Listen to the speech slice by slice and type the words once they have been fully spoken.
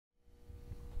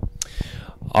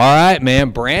All right,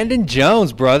 man. Brandon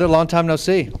Jones, brother. Long time no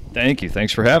see. Thank you.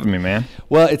 Thanks for having me, man.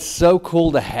 Well, it's so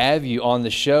cool to have you on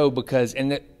the show because,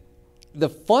 and the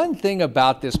fun thing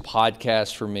about this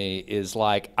podcast for me is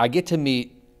like I get to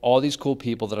meet all these cool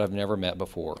people that I've never met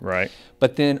before. Right.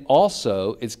 But then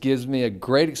also it gives me a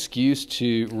great excuse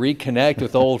to reconnect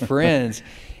with old friends.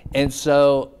 And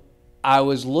so I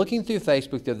was looking through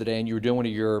Facebook the other day and you were doing one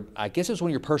of your, I guess it was one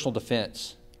of your personal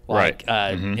defense, like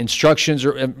instructions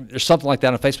or something like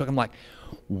that on Facebook. I'm like,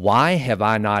 why have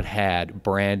I not had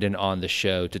Brandon on the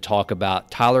show to talk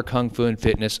about Tyler Kung Fu and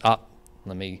Fitness?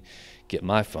 Let me get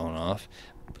my phone off.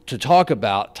 To talk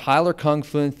about Tyler Kung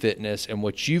Fu and Fitness and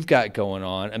what you've got going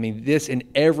on. I mean, this in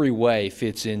every way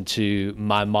fits into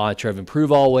my mantra of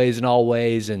improve always and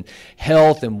always, and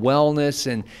health and wellness,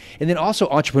 and then also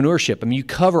entrepreneurship. I mean, you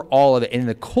cover all of it. And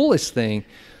the coolest thing,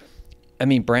 I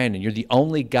mean, Brandon, you're the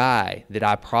only guy that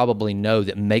I probably know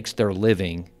that makes their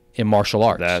living in martial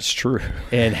arts. That's true.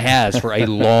 And has for a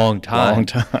long time. Long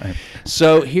time.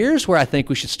 So here's where I think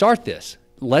we should start this.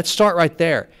 Let's start right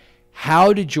there.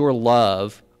 How did your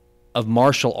love of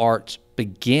martial arts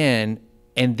begin,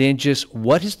 and then just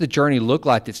what does the journey look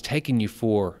like that's taken you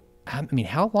for, I mean,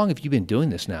 how long have you been doing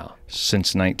this now?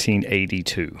 Since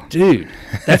 1982. Dude,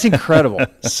 that's incredible.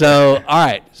 So, all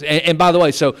right. And by the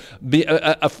way, so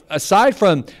aside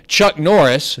from Chuck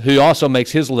Norris, who also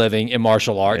makes his living in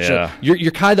martial arts, so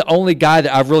you're kind of the only guy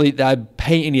that I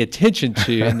pay any attention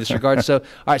to in this regard. So, all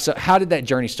right. So how did that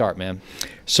journey start, man?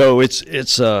 So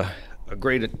it's a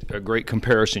great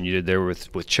comparison you did there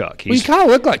with Chuck. Well, you kind of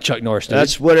look like Chuck Norris, dude.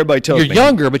 That's what everybody tells me. You're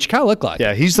younger, but you kind of look like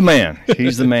him. He's the man.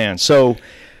 He's the man. So,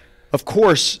 of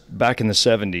course, back in the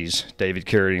 70s, David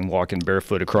Carradine walking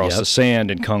barefoot across the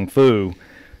sand in Kung Fu,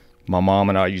 my mom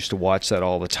and I used to watch that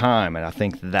all the time, and I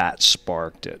think that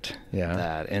sparked it. Yeah.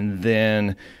 That. And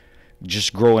then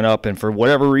just growing up, and for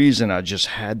whatever reason, I just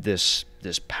had this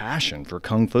passion for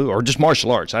Kung Fu, or just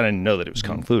martial arts. I didn't know that it was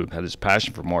Kung Fu. I had this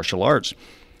passion for martial arts.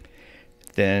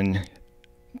 Then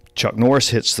Chuck Norris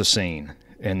hits the scene,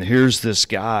 and here's this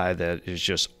guy that is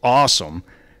just awesome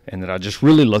and that I just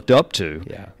really looked up to,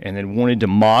 and then wanted to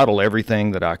model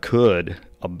everything that I could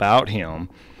about him.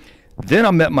 Then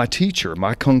I met my teacher,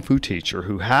 my Kung Fu teacher,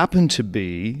 who happened to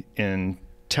be in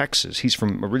Texas. He's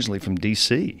originally from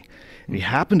D.C., and he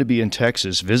happened to be in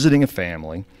Texas visiting a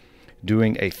family,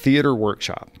 doing a theater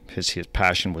workshop. His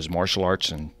passion was martial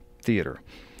arts and theater.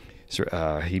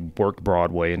 So, he worked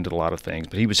Broadway and did a lot of things,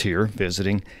 but he was here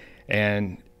visiting.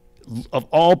 And of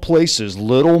all places,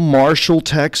 Little Marshall,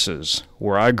 Texas,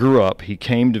 where I grew up, he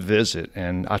came to visit,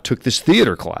 and I took this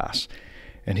theater class.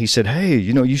 And he said, hey,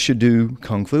 you should do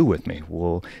Kung Fu with me.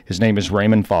 Well, his name is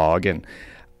Raymond Fogg, and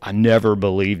I never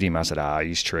believed him. I said,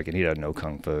 he's tricking. He doesn't know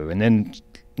Kung Fu. And then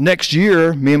next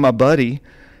year, me and my buddy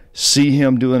see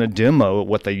him doing a demo at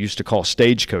what they used to call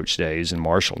Stagecoach Days in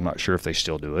Marshall. I'm not sure if they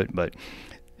still do it, but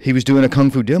he was doing a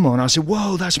Kung Fu demo, and I said,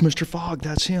 whoa, that's Mr. Fogg,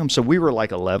 that's him. So we were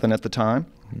like 11 at the time.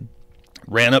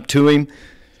 Ran up to him,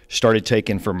 started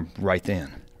taking from right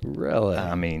then. Really?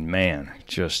 I mean, man, I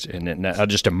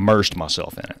just immersed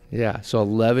myself in it. Yeah, so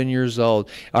 11 years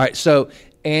old. All right, so,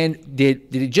 and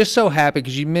did it just so happen,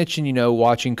 because you mentioned,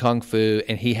 watching Kung Fu,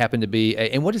 and he happened to be,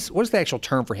 and what is the actual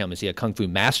term for him? Is he a Kung Fu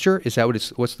master? Is that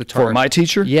what's the term? For my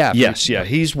teacher? Yeah. Yes,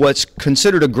 he's what's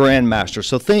considered a grand master.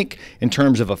 So think in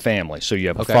terms of a family. So you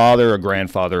have a father, a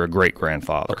grandfather, a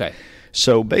great-grandfather. Okay.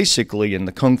 So basically in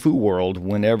the Kung Fu world,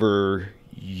 whenever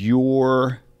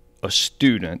you're a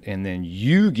student and then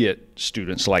you get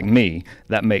students like me,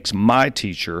 that makes my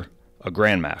teacher a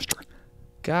grandmaster.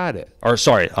 Got it. Or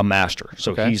sorry, a master.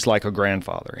 So he's like a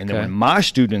grandfather. And then when my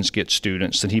students get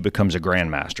students, then he becomes a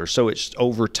grandmaster. So it's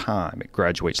over time. It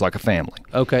graduates like a family.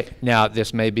 Okay. Now,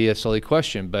 this may be a silly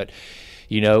question, but,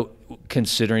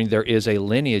 considering there is a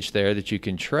lineage there that you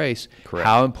can trace,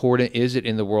 how important is it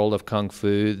in the world of Kung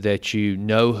Fu that you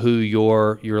know who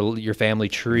your family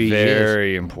tree is?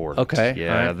 Very important. Okay.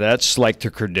 Yeah, that's like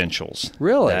the credentials.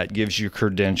 Really? That gives you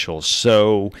credentials.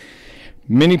 So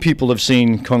many people have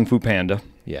seen Kung Fu Panda.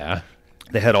 Yeah.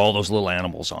 They had all those little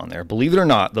animals on there. Believe it or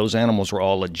not, those animals were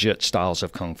all legit styles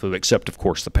of Kung Fu, except, of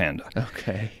course, the panda.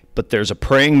 Okay. But there's a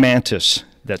Praying Mantis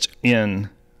that's in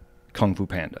Kung Fu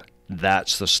Panda.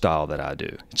 That's the style that I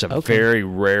do. It's a very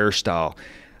rare style.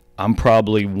 I'm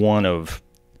probably one of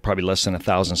less than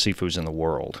 1,000 Sifus in the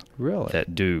world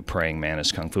that do Praying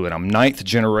Mantis Kung Fu. And I'm 9th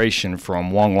generation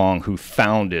from Wong Long, who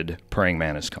founded Praying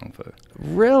Mantis Kung Fu.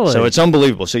 Really? So it's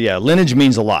unbelievable. So, yeah, lineage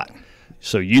means a lot.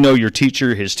 So your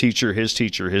teacher, his teacher, his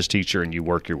teacher, his teacher, and you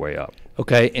work your way up.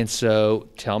 Okay, and so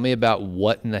tell me about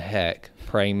what in the heck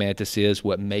praying mantis is,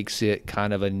 what makes it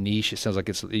kind of a niche. It sounds like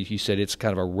it's, you said it's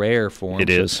kind of a rare form. It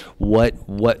is.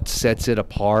 What sets it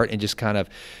apart, and just kind of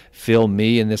fill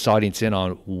me and this audience in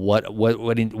on what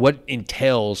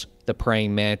entails the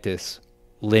praying mantis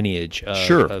lineage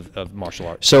of martial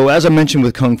arts. So as I mentioned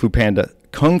with Kung Fu Panda,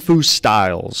 Kung Fu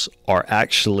styles are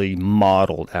actually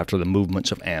modeled after the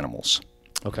movements of animals.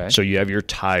 Okay. So you have your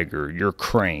tiger, your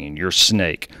crane, your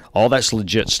snake, all that's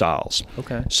legit styles.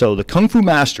 Okay. So the Kung Fu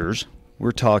masters,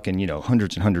 we're talking,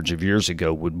 hundreds and hundreds of years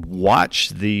ago, would watch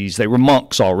these. They were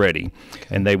monks already,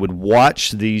 and they would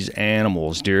watch these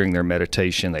animals during their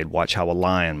meditation. They'd watch how a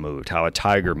lion moved, how a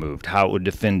tiger moved, how it would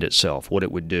defend itself, what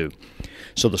it would do.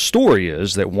 So the story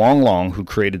is that Wang Long, who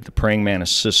created the Praying Mantis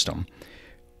system,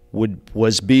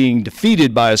 was being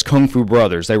defeated by his Kung Fu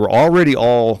brothers. They were already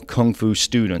all Kung Fu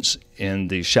students in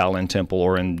the Shaolin Temple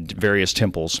or in various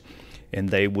temples, and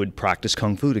they would practice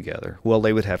Kung Fu together. Well,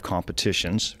 they would have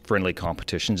competitions, friendly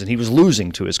competitions, and he was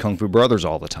losing to his Kung Fu brothers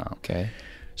all the time. Okay.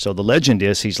 So the legend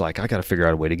is, he's like, I got to figure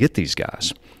out a way to get these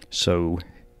guys. So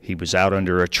he was out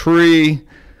under a tree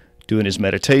doing his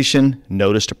meditation,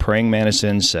 noticed a praying mantis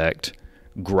insect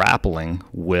grappling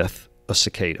with a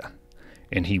cicada.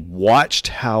 And he watched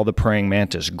how the praying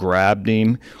mantis grabbed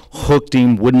him, hooked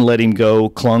him, wouldn't let him go,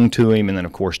 clung to him, and then,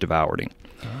 of course, devoured him.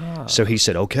 So he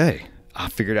said, okay, I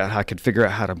figured out how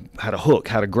to hook,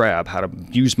 how to grab, how to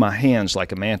use my hands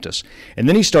like a mantis. And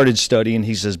then he started studying.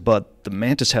 He says, but the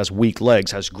mantis has weak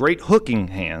legs, has great hooking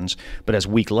hands, but has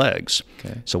weak legs.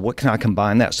 Okay. So what can I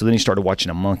combine that? So then he started watching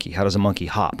a monkey. How does a monkey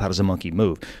hop? How does a monkey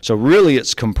move? So really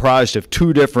it's comprised of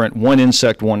two different, one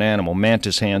insect, one animal,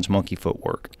 mantis hands, monkey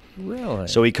footwork. Really?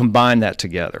 So he combined that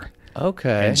together.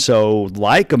 Okay. And so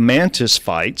like a mantis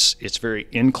fights, it's very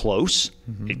in close.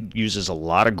 Mm-hmm. It uses a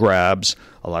lot of grabs,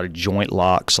 a lot of joint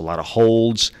locks, a lot of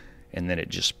holds, and then it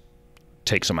just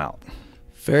takes them out.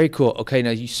 Very cool. Okay, now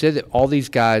you said that all these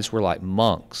guys were like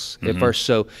monks at first.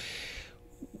 So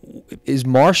is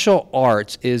martial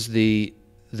arts, is the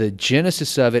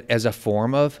genesis of it as a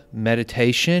form of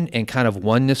meditation and kind of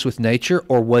oneness with nature,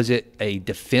 or was it a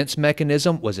defense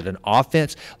mechanism? Was it an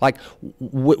offense? Like,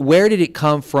 where did it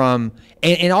come from?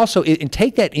 And also, and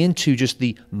take that into just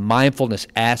the mindfulness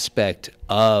aspect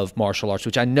of martial arts,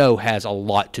 which I know has a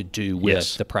lot to do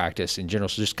with the practice in general.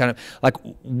 So just kind of like,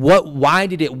 what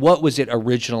was it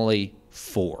originally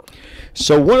for?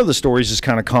 So one of the stories is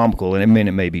kind of comical, and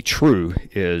it may be true,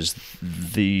 is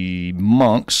the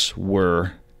monks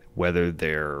were, whether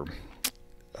they're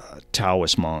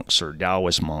Taoist monks or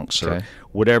Taoist monks or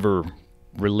whatever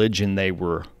religion they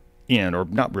were in, or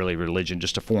not really religion,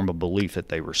 just a form of belief that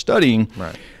they were studying,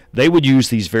 they would use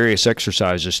these various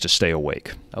exercises to stay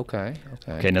awake. Okay.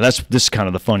 Now this is kind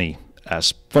of the funny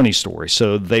story.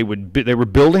 So they were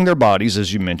building their bodies,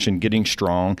 as you mentioned, getting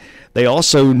strong. They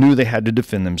also knew they had to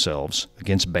defend themselves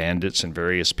against bandits and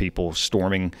various people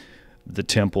storming the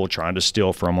temple, trying to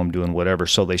steal from them, doing whatever.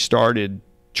 So they started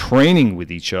training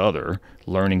with each other,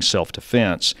 learning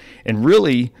self-defense. And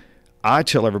really, I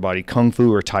tell everybody Kung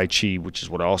Fu or Tai Chi, which is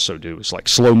what I also do, it's like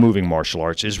slow-moving martial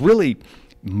arts, is really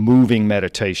moving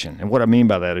meditation. And what I mean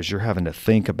by that is you're having to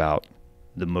think about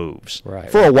the moves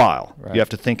for a while. You have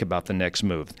to think about the next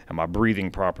move. Am I breathing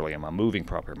properly? Am I moving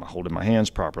properly? Am I holding my hands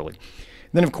properly?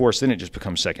 And then, of course, it just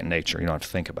becomes second nature. You don't have to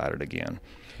think about it again.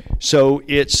 So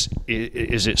is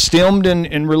it stemmed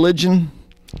in religion?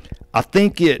 I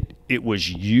think it was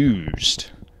used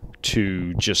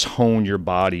to just hone your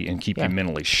body and keep you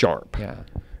mentally sharp.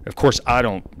 Of course, I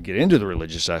don't get into the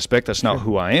religious aspect. That's not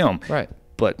who I am.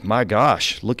 But my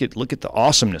gosh, look at the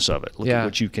awesomeness of it. Look at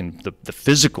what you can, the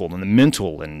physical and the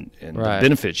mental and the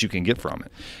benefits you can get from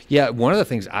it. Yeah, one of the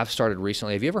things I've started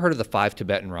recently, have you ever heard of the 5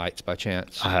 Tibetan rites by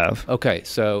chance? I have. Okay,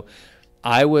 so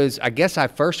I guess I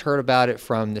first heard about it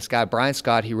from this guy, Brian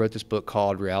Scott. He wrote this book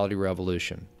called Reality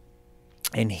Revolution.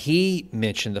 And he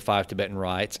mentioned the 5 Tibetan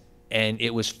rites, and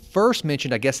it was first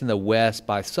mentioned, I guess, in the West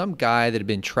by some guy that had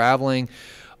been traveling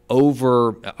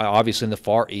over, obviously in the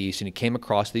Far East, and he came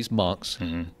across these monks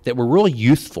that were really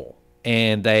youthful,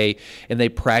 and they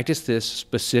practiced this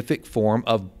specific form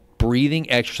of breathing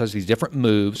exercise, these different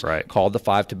moves called the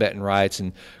 5 Tibetan rites.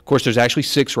 And of course, there's actually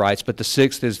 6 rites, but the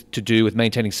 6th is to do with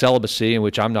maintaining celibacy, in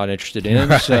which I'm not interested in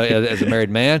so, as a married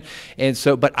man. And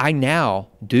so, but I now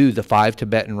do the 5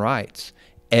 Tibetan rites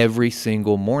every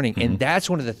single morning, and that's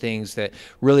one of the things that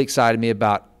really excited me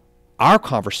about our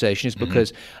conversation, is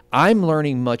because I'm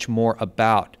learning much more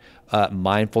about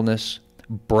mindfulness,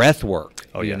 breath work,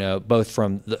 you know, both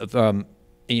from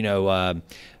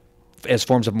as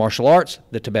forms of martial arts,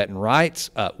 the Tibetan rites,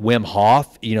 Wim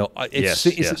Hof,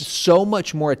 it's so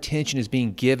much more attention is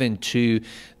being given to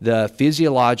the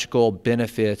physiological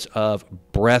benefits of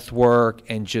breath work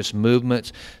and just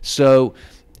movements. So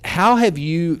how have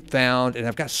you found, and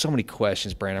I've got so many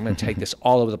questions, Brandon, I'm going to take this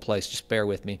all over the place, just bear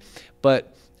with me.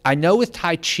 But I know with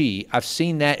Tai Chi, I've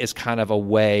seen that as kind of a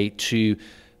way to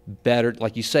better,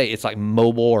 like you say, it's like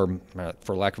mobile, or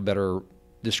for lack of a better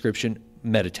description,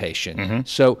 meditation.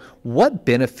 So what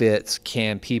benefits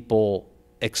can people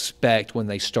expect when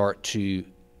they start to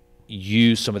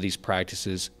use some of these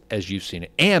practices as you've seen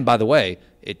it? And by the way,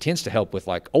 it tends to help with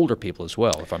like older people as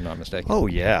well, if I'm not mistaken. Oh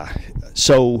yeah.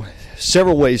 So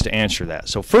several ways to answer that.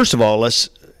 So first of all, let's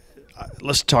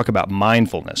talk about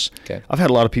mindfulness. Okay. I've had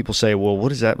a lot of people say, well, what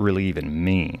does that really even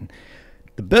mean?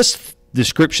 The best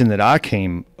description that I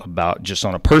came about just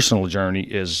on a personal journey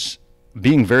is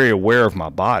being very aware of my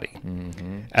body.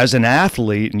 As an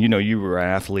athlete, and you were an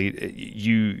athlete,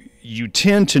 you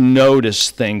tend to notice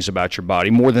things about your body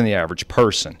more than the average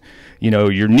person.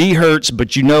 Your knee hurts, but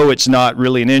it's not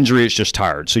really an injury, it's just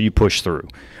tired, so you push through.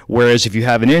 Whereas if you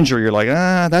have an injury, you're like,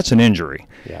 that's an injury.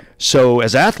 Yeah. So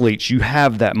as athletes, you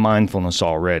have that mindfulness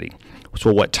already.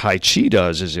 So what Tai Chi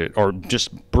does or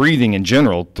just breathing in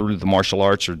general through the martial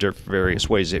arts or various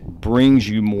ways, it brings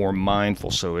you more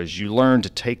mindful. So as you learn to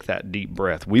take that deep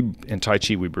breath, in Tai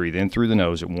Chi, we breathe in through the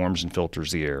nose, it warms and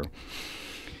filters the air.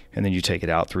 And then you take it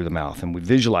out through the mouth, and we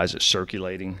visualize it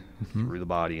circulating through the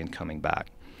body and coming back.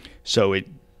 So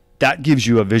that gives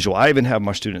you a visual. I even have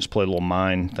my students play a little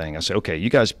mind thing. I say, okay, you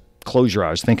guys close your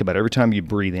eyes. Think about every time you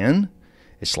breathe in,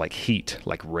 it's like heat,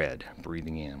 like red,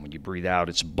 breathing in. When you breathe out,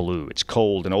 it's blue. It's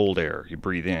cold and old air. You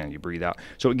breathe in, you breathe out.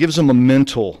 So it gives them a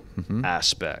mental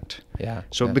aspect. Yeah.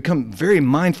 So become very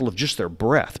mindful of just their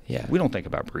breath. Yeah. We don't think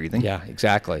about breathing. Yeah,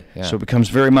 exactly. Yeah. So it becomes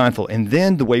very mindful. And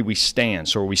then the way we stand.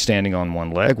 So are we standing on one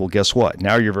leg? Well, guess what?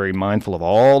 Now you're very mindful of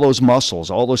all those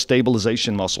muscles, all those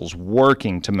stabilization muscles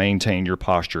working to maintain your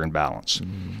posture and balance.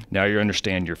 Now you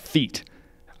understand your feet.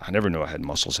 I never knew I had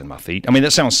muscles in my feet. I mean,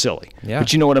 that sounds silly,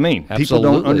 but you know what I mean. Absolutely. People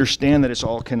don't understand that it's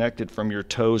all connected from your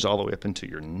toes all the way up into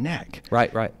your neck.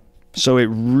 Right. So it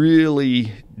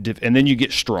really, and then you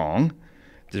get strong.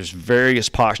 There's various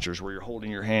postures where you're holding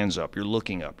your hands up, you're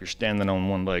looking up, you're standing on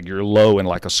one leg, you're low in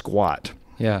like a squat.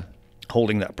 Yeah.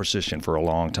 Holding that position for a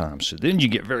long time. So then you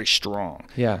get very strong.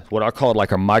 Yeah. What I call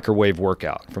like a microwave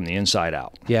workout from the inside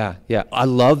out. Yeah. I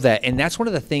love that. And that's one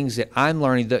of the things that I'm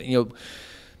learning that,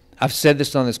 I've said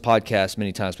this on this podcast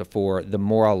many times before. The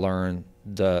more I learn,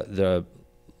 the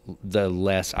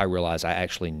less I realize I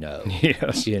actually know.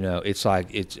 Yes. It's like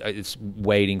it's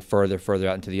wading further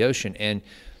out into the ocean. And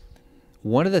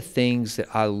one of the things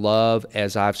that I love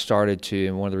as I've started to,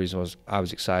 and one of the reasons I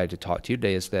was excited to talk to you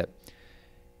today, is that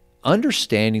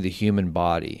understanding the human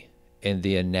body and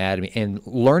the anatomy and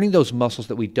learning those muscles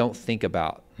that we don't think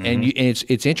about. And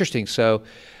it's interesting. So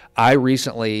I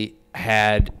recently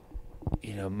had,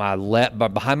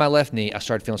 behind my left knee, I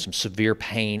started feeling some severe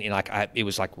pain, and it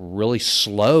was like really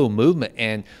slow movement.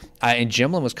 And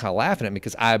Jimlin was kind of laughing at me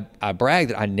because I bragged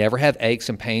that I never have aches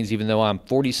and pains, even though I'm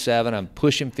 47, I'm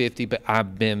pushing 50, but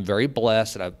I've been very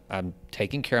blessed that I'm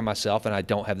taking care of myself and I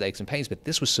don't have the aches and pains. But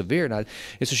this was severe, and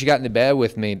so she got into bed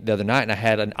with me the other night, and I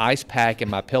had an ice pack in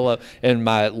my pillow and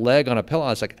my leg on a pillow. I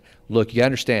was like, look, you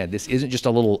understand, this isn't just a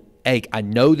little ache. I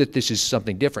know that this is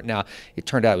something different. Now, it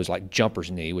turned out it was like jumper's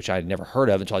knee, which I had never heard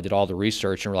of until I did all the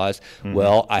research and realized,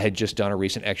 well, I had just done a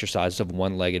recent exercise of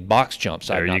one-legged box jumps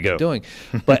I've not been doing.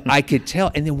 But I could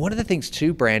tell. And then one of the things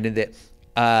too, Brandon,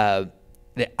 that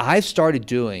I've started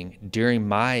doing during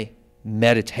my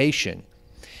meditation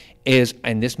is,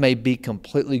 and this may be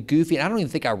completely goofy, and I don't even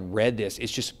think I read this,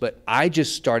 but I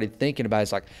just started thinking about it.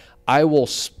 It's like I will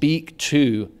speak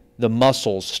to the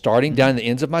muscles starting down the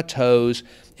ends of my toes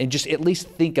and just at least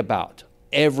think about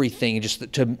everything, and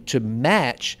just to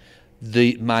match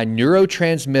my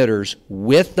neurotransmitters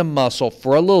with the muscle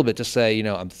for a little bit, to say,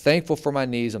 I'm thankful for my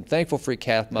knees, I'm thankful for your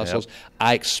calf muscles. Yep.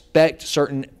 I expect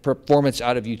certain performance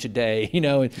out of you today,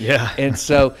 And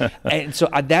so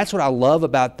that's what I love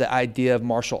about the idea of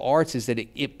martial arts, is that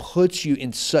it puts you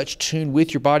in such tune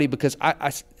with your body, because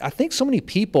I think so many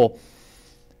people,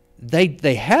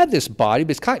 they have this body,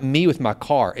 but it's kind of like me with my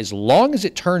car. As long as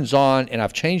it turns on and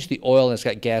I've changed the oil and it's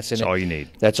got gas in it. That's all you need.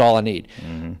 That's all I need.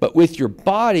 But with your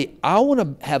body, I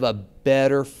want to have a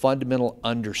better fundamental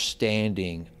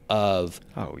understanding of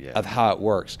how it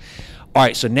works. All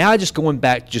right, so now just going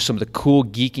back to just some of the cool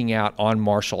geeking out on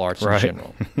martial arts in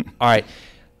general. All right,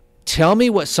 tell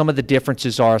me what some of the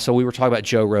differences are. So we were talking about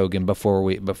Joe Rogan before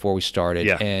we started,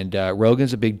 and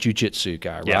Rogan's a big jiu-jitsu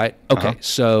guy, right? Okay,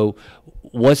 so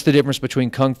what's the difference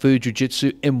between Kung Fu,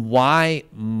 Jiu-Jitsu, and why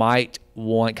might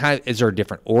one is there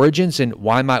different origins, and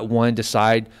why might one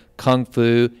decide Kung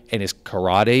Fu and is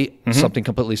karate something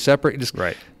completely separate? Just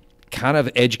kind of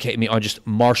educate me on just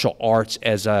martial arts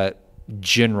as a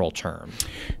general term.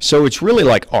 So it's really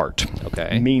like art.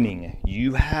 Okay. Meaning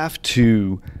you have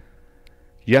to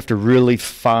really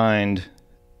find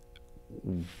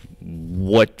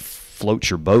what floats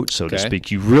your boat, so to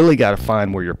speak. You really got to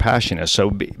find where your passion is. So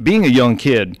being a young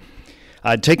kid,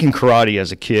 I'd taken karate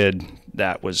as a kid.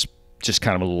 That was just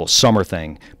kind of a little summer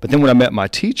thing. But then when I met my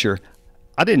teacher,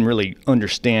 I didn't really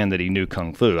understand that he knew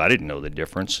Kung Fu. I didn't know the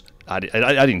difference. I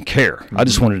didn't care. I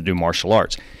just wanted to do martial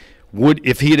arts.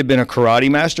 If he had been a karate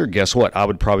master, guess what? I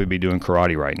would probably be doing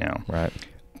karate right now. Right.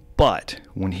 But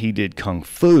when he did Kung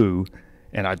Fu,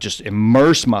 and I just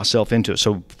immersed myself into it.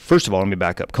 So first of all, let me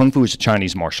back up. Kung Fu is a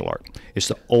Chinese martial art. It's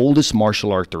the oldest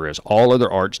martial art there is. All other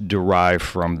arts derive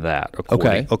from that,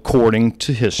 according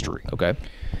to history. Okay.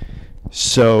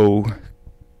 So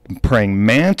Praying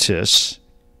Mantis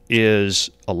is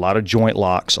a lot of joint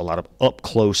locks, a lot of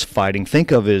up-close fighting.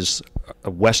 Think of it as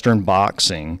Western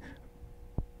boxing,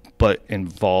 but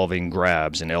involving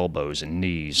grabs and elbows and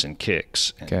knees and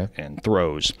kicks and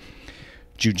throws.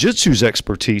 Jiu-Jitsu's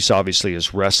expertise obviously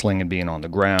is wrestling and being on the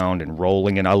ground and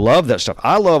rolling, and I love that stuff.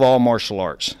 I love all martial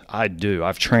arts. I do.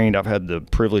 I've had the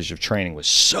privilege of training with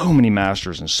so many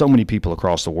masters and so many people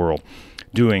across the world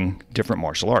doing different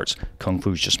martial arts. Kung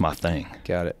Fu's just my thing.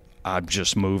 Got it. I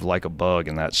just move like a bug,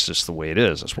 and that's just the way it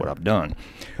is. That's what I've done.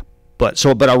 But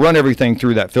I run everything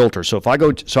through that filter. So if I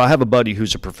go, so I have a buddy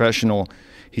who's a professional.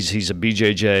 He's a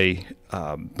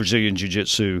BJJ, Brazilian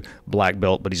Jiu-Jitsu black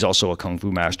belt, but he's also a Kung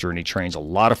Fu master, and he trains a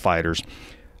lot of fighters.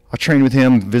 I train with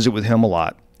him, visit with him a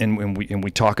lot, and we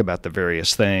talk about the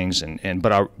various things.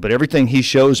 But everything he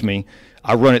shows me,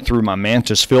 I run it through my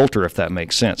Mantis filter, if that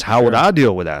makes sense. How would I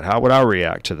deal with that? How would I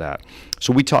react to that?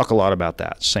 So we talk a lot about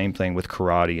that. Same thing with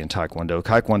karate and taekwondo.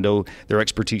 Taekwondo, their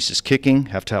expertise is kicking,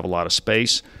 have to have a lot of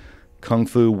space. Kung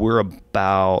Fu, we're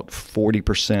about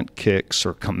 40% kicks,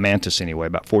 or Mantis anyway,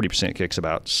 about 40% kicks,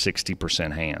 about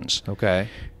 60% hands. Okay.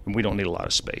 And we don't need a lot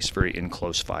of space, very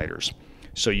in-close fighters.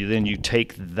 So you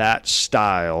take that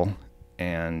style,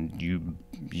 and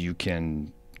you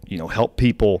can help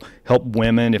people, help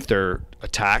women if they're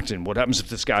attacked, and what happens if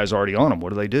this guy's already on them? What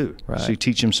do they do? Right. So you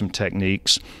teach them some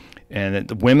techniques. And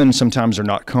the women sometimes are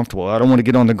not comfortable. I don't want to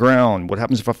get on the ground. What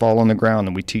happens if I fall on the ground?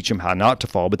 And we teach them how not to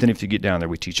fall. But then if you get down there,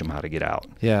 we teach them how to get out.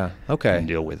 Yeah. Okay. And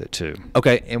deal with it too.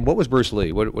 Okay. And what was Bruce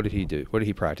Lee? What did he do? What did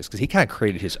he practice? Because he kind of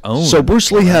created his own. So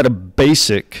Bruce Lee had a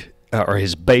basic, or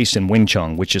his base in Wing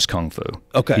Chun, which is Kung Fu.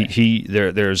 Okay.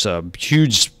 There's a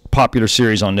huge popular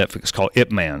series on Netflix called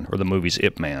Ip Man, or the movie's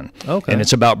Ip Man. Okay. And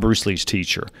it's about Bruce Lee's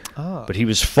teacher. Oh. But he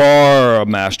was far a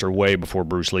master way before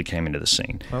Bruce Lee came into the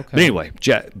scene. Okay. But anyway,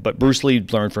 but Bruce Lee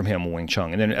learned from him Wing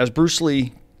Chun. And then as Bruce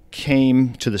Lee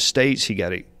came to the States, he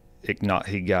got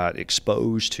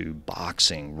exposed to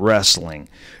boxing, wrestling,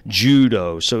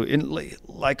 judo. So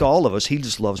like all of us, he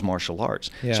just loves martial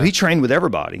arts. Yeah. So he trained with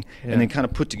everybody and then kind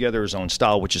of put together his own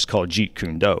style, which is called Jeet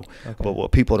Kune Do. Okay. But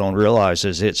what people don't realize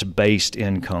is it's based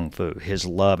in Kung Fu, his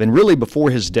love. And really before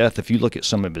his death, if you look at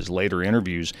some of his later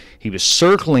interviews, he was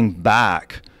circling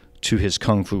back to his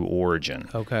Kung Fu origin.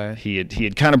 Okay. He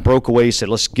had kind of broke away, said,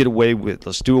 let's do away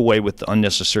with the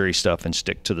unnecessary stuff and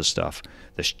stick to the stuff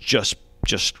that's just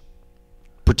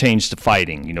pertains to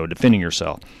fighting, defending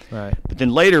yourself. Right. But then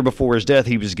later, before his death,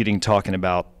 he was talking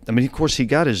about, of course, he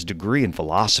got his degree in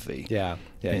philosophy. Yeah.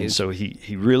 Yeah. And so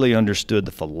he really understood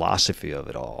the philosophy of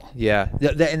it all. Yeah.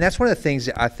 And that's one of the things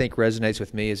that I think resonates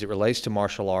with me as it relates to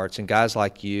martial arts and guys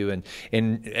like you,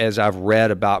 and as I've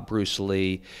read about Bruce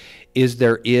Lee, is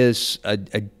there is a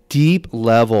deep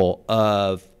level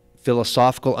of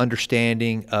philosophical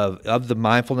understanding of the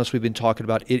mindfulness we've been talking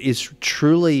about. It is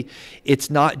truly, it's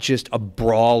not just a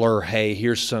brawler, hey,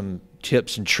 here's some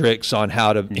tips and tricks on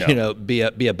how to be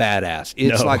a badass.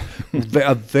 It's like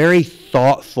a very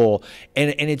thoughtful, and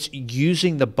it's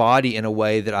using the body in a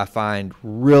way that I find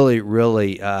really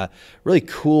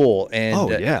cool. And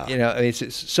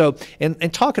so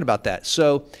talking about that.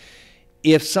 So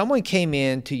if someone came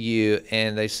in to you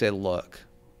and they said, look,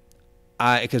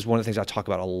 because one of the things I talk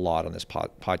about a lot on this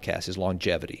podcast is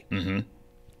longevity. Mm-hmm.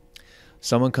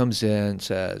 Someone comes in and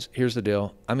says, here's the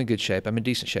deal. I'm in good shape. I'm in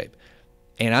decent shape.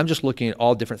 And I'm just looking at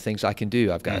all different things I can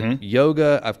do. I've got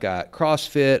yoga. I've got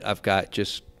CrossFit. I've got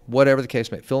just whatever the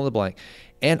case may be, fill in the blank.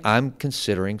 And I'm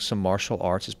considering some martial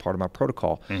arts as part of my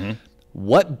protocol. Mm-hmm.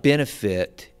 What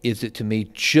benefit is it to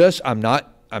me? I'm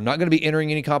not I'm not going to be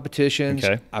entering any competitions.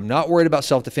 Okay. I'm not worried about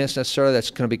self-defense necessarily. That's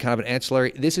going to be kind of an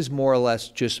ancillary. This is more or less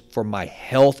just for my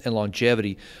health and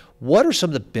longevity. What are some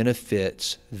of the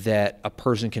benefits that a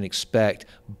person can expect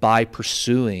by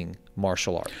pursuing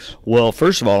martial arts? Well,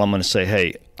 first of all, I'm going to say,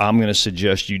 hey, I'm going to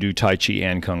suggest you do Tai Chi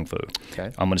and Kung Fu.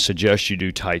 Okay. I'm going to suggest you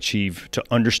do Tai Chi to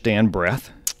understand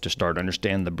breath, to start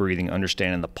understanding the breathing,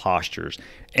 understanding the postures,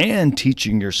 and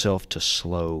teaching yourself to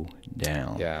slow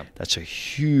down. Yeah.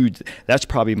 That's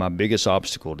probably my biggest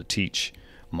obstacle to teach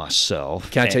myself.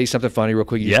 Can I tell you something funny real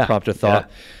quick? You Yeah, just prompted a thought.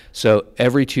 yeah. So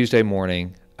every Tuesday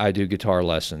morning, I do guitar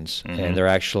lessons, and they're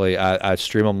actually, I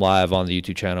stream them live on the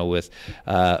YouTube channel with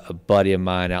a buddy of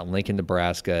mine out in Lincoln,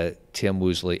 Nebraska, Tim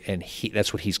Woosley, and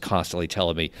that's what he's constantly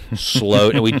telling me,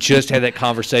 slow. And we just had that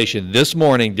conversation this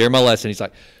morning during my lesson. He's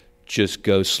like, just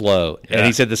go slow. Yeah. And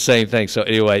he said the same thing. So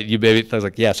anyway, I was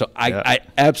like, yeah. So I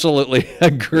absolutely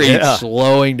agree. Yeah.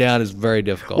 Slowing down is very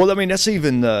difficult. Well, I mean, that's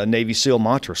even the Navy SEAL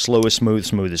mantra, slow is smooth,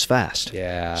 smooth is fast.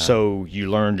 Yeah. So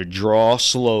you learn to draw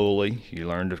slowly. You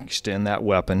learn to extend that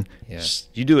weapon. Yeah.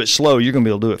 You do it slow, you're going to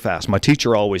be able to do it fast. My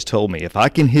teacher always told me, if I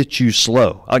can hit you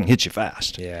slow, I can hit you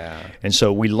fast. Yeah. And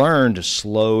so we learn to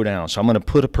slow down. So I'm going to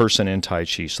put a person in Tai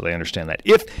Chi so they understand that.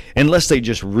 Unless they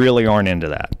just really aren't into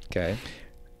that. Okay.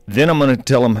 Then I'm going to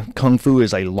tell them Kung Fu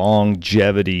is a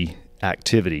longevity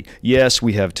activity. Yes,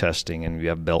 we have testing and we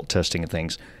have belt testing and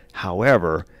things.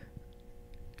 However,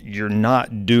 you're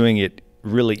not doing it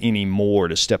really anymore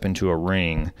to step into a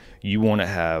ring. You want to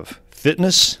have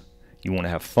fitness, you want to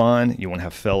have fun, you want to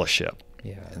have fellowship.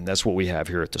 Yeah. And that's what we have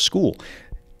here at the school.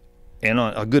 And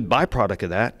a good byproduct of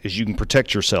that is you can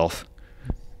protect yourself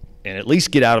and at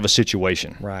least get out of a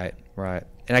situation. Right, right.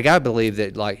 And I gotta believe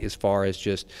that, like, as far as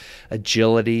just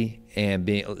agility and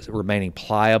remaining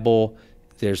pliable,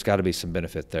 there's got to be some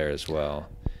benefit there as well.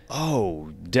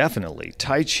 Oh, definitely.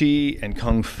 Tai Chi and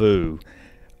Kung Fu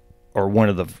are one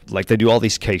of they do all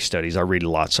these case studies. I read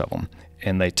lots of them.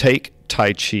 And they take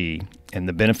Tai Chi and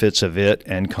the benefits of it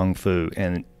and Kung Fu,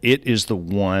 and it is the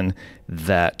one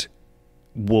that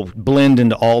will blend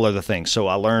into all other things. So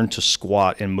I learned to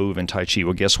squat and move in Tai Chi.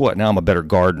 Well, guess what? Now I'm a better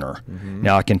gardener.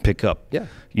 Now I can pick up,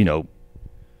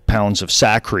 pounds of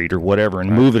sacrete or whatever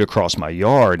and move it across my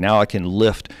yard. Now I can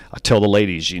lift. I tell the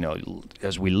ladies,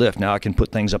 as we lift, now I can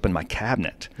put things up in my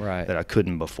cabinet that I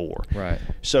couldn't before. Right.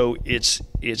 So it's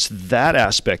that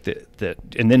aspect that,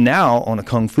 and then now on the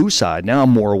Kung Fu side, now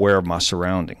I'm more aware of my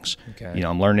surroundings. Okay.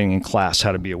 I'm learning in class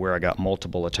how to be aware I got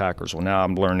multiple attackers. Well, now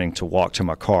I'm learning to walk to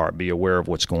my car, be aware of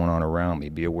what's going on around me,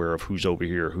 be aware of who's over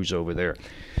here, who's over there.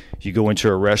 You go into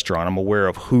a restaurant, I'm aware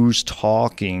of who's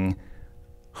talking,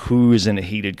 who is in a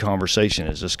heated conversation.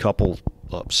 Is this couple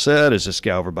upset? Is this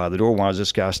guy over by the door? Why is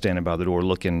this guy standing by the door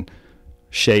looking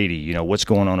shady? What's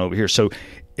going on over here? So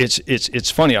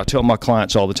it's funny. I tell my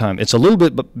clients all the time, it's a little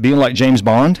bit being like James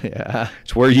Bond. Yeah.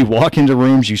 It's where you walk into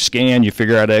rooms, you scan, you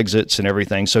figure out exits and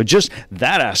everything. So just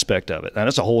that aspect of it, and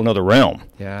that's a whole other realm.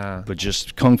 Yeah. But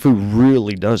just Kung Fu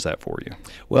really does that for you.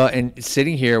 Well, and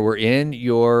sitting here, we're in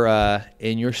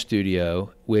your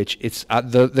studio, which it's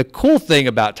the cool thing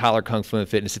about Tyler Kung Fu and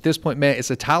Fitness at this point, man, it's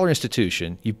a Tyler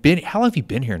institution. How long have you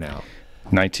been here now?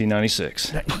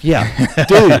 1996. Yeah,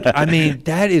 dude. I mean,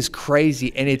 that is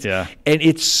crazy, and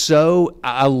it's so.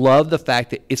 I love the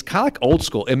fact that it's kind of like old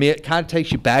school. I mean, it kind of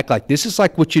takes you back. Like, this is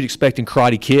like what you'd expect in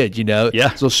Karate Kid.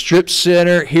 Yeah. So strip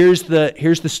center. Here's the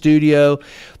studio.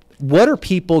 What are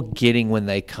people getting when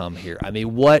they come here? I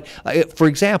mean, for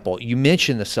example, you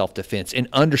mentioned the self-defense and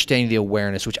understanding the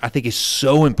awareness, which I think is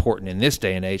so important in this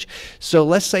day and age. So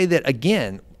let's say that,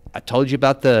 again, I told you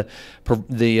about the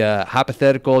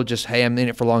hypothetical, just, hey, I'm in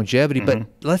it for longevity, but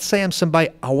let's say I'm somebody,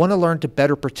 I want to learn to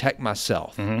better protect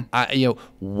myself.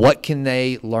 What can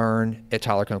they learn at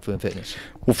Tyler Kung Fu and Fitness?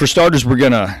 Well, for starters,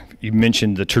 you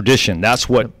mentioned the tradition. That's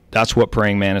what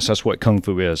Praying Mantis, that's what Kung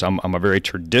Fu is. I'm a very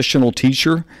traditional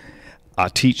teacher. I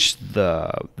teach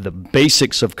the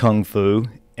basics of Kung Fu,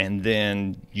 and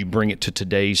then you bring it to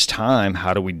today's time.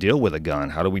 How do we deal with a gun?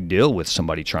 How do we deal with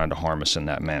somebody trying to harm us in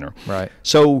that manner? Right.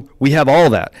 So we have all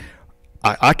that.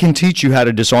 I can teach you how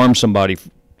to disarm somebody,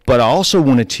 but I also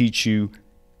want to teach you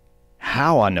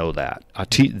how I know that.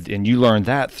 And you learn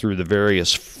that through the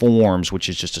various forms, which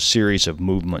is just a series of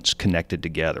movements connected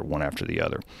together, one after the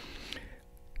other.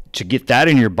 To get that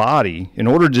in your body, in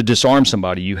order to disarm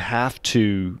somebody, you have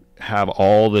to have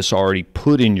all this already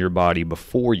put in your body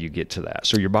before you get to that,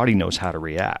 so your body knows how to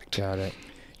react. Got it.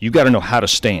 You got to know how to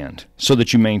stand so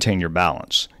that you maintain your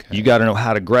balance. Okay. You got to know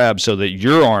how to grab so that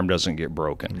your arm doesn't get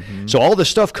broken. So all this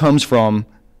stuff comes from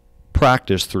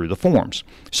practice through the forms.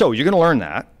 So you're going to learn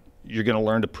that. you're going to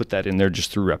learn to put that in there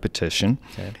just through repetition.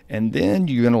 Okay. And then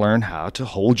you're going to learn how to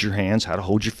hold your hands, how to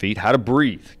hold your feet, how to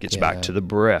breathe. Gets back to the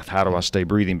breath. How do I stay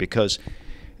breathing? Because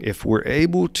if we're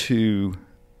able to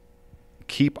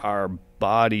keep our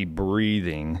body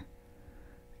breathing,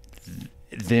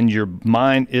 then your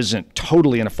mind isn't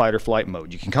totally in a fight or flight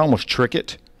mode. You can almost trick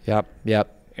it.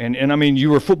 Yep. And I mean,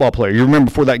 you were a football player. You remember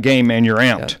before that game, man, you're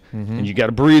amped. And you got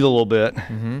to breathe a little bit,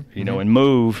 you know, and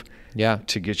move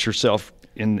to get yourself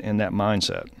in that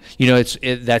mindset. You know,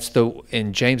 that's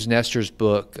in James Nestor's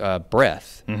book,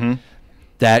 Breath.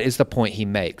 That is the point he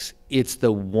makes. It's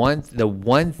the one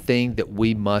thing that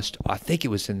we must, I think it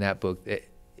was in that book,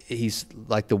 he's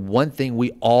like, the one thing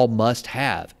we all must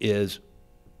have is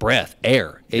breath,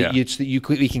 air.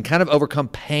 We can kind of overcome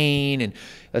pain, and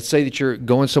let's say that you're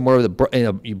going somewhere with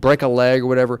you break a leg or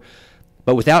whatever,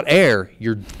 but without air,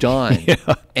 you're done.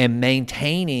 And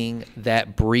maintaining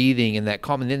that breathing and that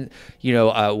calm. And then, you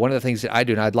know, one of the things that I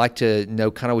do, and I'd like to know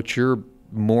kind of what your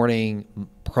morning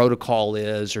protocol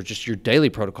is, or just your daily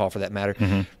protocol for that matter.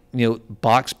 You know,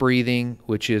 box breathing,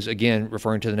 which is, again,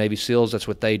 referring to the Navy SEALs. That's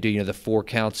what they do. You know, the 4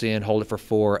 counts in, hold it for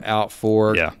 4, out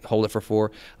 4, hold it for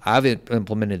 4. I've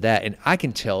implemented that, and I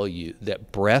can tell you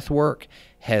that breath work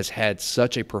has had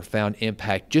such a profound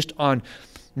impact just on,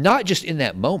 not just in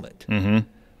that moment,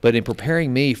 but in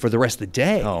preparing me for the rest of the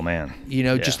day. Oh, man. You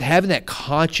know, just having that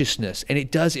consciousness. And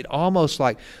it almost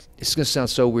like, it's going to sound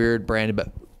so weird, Brandon,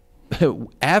 but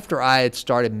after I had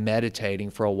started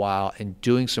meditating for a while and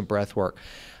doing some breath work,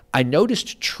 I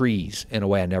noticed trees in a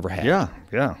way I never had.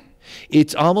 Yeah.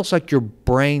 It's almost like your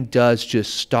brain does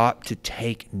just stop to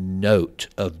take note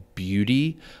of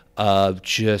beauty, of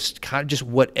just kind of just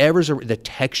whatever's the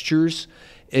textures.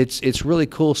 It's really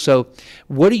cool. So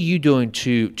what are you doing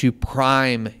to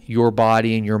prime your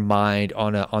body and your mind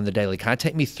on the daily? Kind of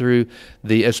take me through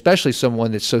especially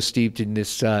someone that's so steeped in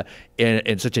this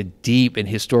in such a deep and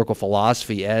historical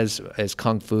philosophy as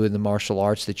Kung Fu and the martial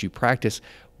arts that you practice.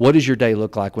 What does your day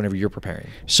look like whenever you're preparing?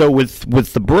 So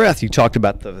with the breath, you talked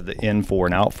about the in 4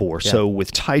 and out 4. So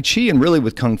with Tai Chi and really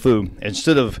with Kung Fu,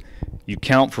 instead of you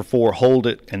count for 4, hold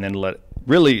it, and then let it,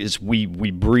 really is we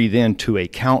breathe into a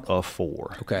count of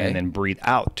 4, and then breathe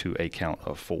out to a count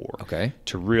of 4,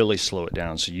 to really slow it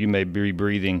down. So you may be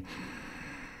breathing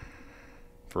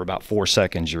for about 4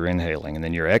 seconds, you're inhaling, and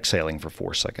then you're exhaling for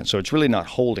 4 seconds. So it's really not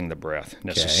holding the breath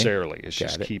necessarily. It's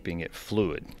just keeping it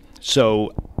fluid.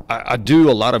 So I do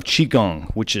a lot of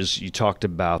Qigong, which is, you talked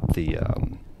about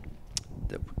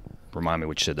remind me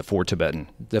what you said, the 5 Tibetan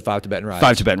rites.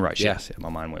 5 Tibetan rites, yes. My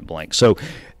mind went blank. So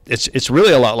it's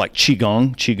really a lot like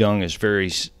Qigong.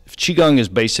 Qigong is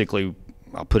basically,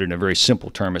 I'll put it in a very simple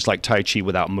term, it's like Tai Chi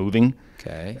without moving,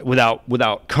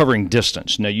 without covering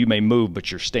distance. Now you may move,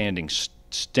 but you're standing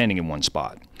in one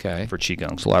spot for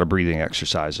Qigong. So a lot of breathing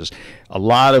exercises. A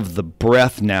lot of the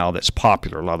breath now that's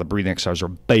popular, a lot of the breathing exercises are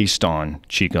based on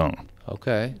Qigong.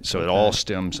 So it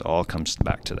all comes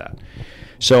back to that.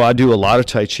 So I do a lot of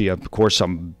Tai Chi. Of course,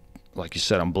 like you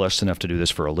said, I'm blessed enough to do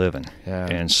this for a living.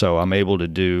 And so I'm able to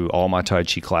do all my Tai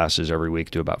Chi classes every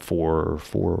week, do about 4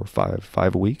 or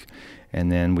 5 a week.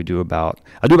 And then I do about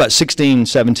 16,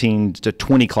 17 to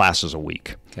 20 classes a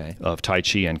week of Tai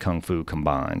Chi and Kung Fu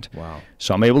combined.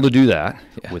 So I'm able to do that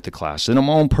with the class. Then I'm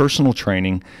on personal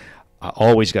training. I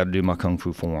always got to do my Kung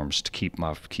Fu forms to keep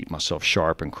myself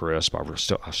sharp and crisp.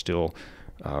 I still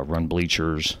run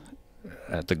bleachers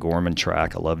at the Gorman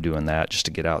track. I love doing that just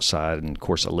to get outside. And, of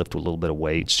course, I lift with a little bit of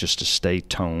weights just to stay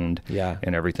toned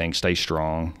and everything, stay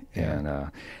strong.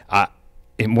 And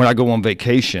when I go on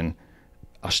vacation,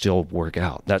 I still work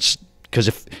out. That's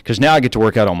because now I get to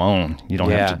work out on my own. You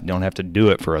don't have to do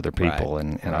it for other people,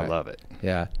 and I love it.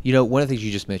 You know, one of the things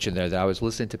you just mentioned there, that I was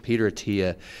listening to Peter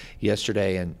Attia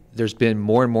yesterday, and there's been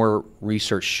more and more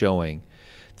research showing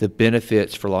the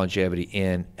benefits for longevity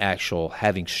in actual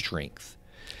having strength.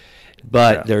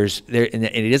 But and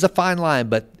it is a fine line,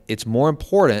 but it's more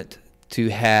important to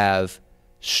have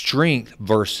strength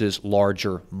versus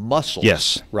larger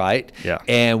muscles. Right?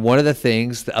 And one of the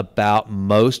things about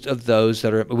most of those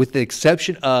that are, with the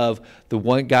exception of the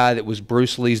one guy that was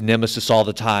Bruce Lee's nemesis all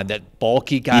the time, that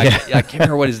bulky guy, I can't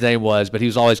remember what his name was, but he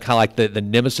was always kind of like the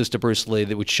nemesis to Bruce Lee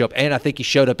that would show up. And I think he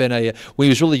showed up in when he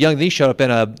was really young, he showed up in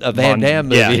a Van Damme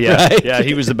movie. Yeah,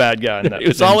 he was the bad guy in that. It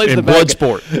was always the bad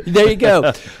Bloodsport. There you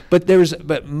go.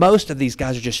 But most of these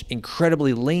guys are just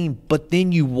incredibly lean, but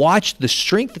then you watch the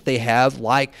strength that they have,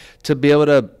 like to be able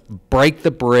to break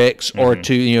the bricks or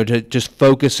to just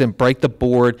focus and break the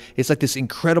board. It's like this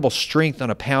incredible strength on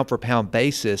a pound for pound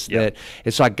basis that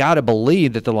it's, so I got to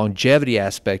believe that the longevity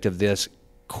aspect of this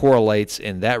correlates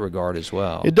in that regard as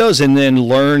well. It does, and then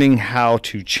learning how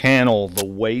to channel the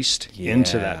waist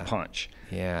into that punch.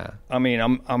 Yeah. I mean,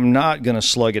 I'm not going to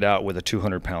slug it out with a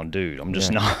 200-pound dude. I'm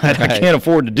just not. Right. I can't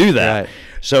afford to do that. Right.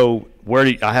 So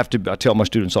I tell my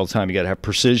students all the time, you got to have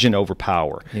precision over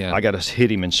power. Yeah. I got to hit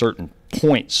him in certain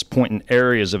pointing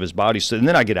areas of his body, and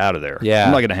then I get out of there. Yeah.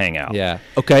 I'm not going to hang out. Yeah.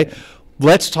 Okay.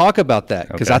 Let's talk about that,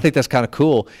 because Okay. I think that's kind of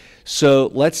cool.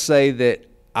 So let's say that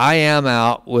I am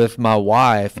out with my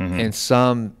wife and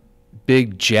some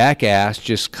big jackass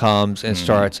just comes and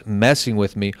starts messing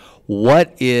with me.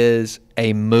 What is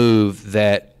a move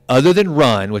that, other than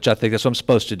run, which I think that's what I'm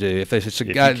supposed to do, if it's a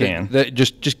guy that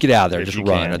just get out of there, just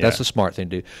run. That's a smart thing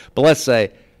to do. But let's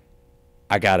say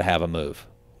I got to have a move.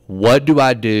 What do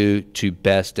I do to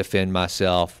best defend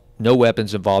myself? No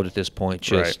weapons involved at this point.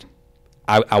 Just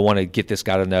I want to get this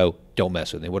guy to know, don't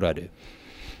mess with me. What do I do?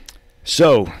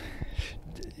 So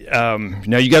now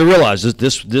you got to realize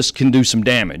this can do some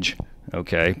damage.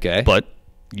 Okay. But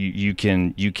you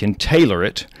can tailor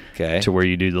it to where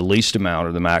you do the least amount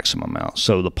or the maximum amount.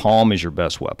 So the palm is your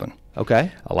best weapon.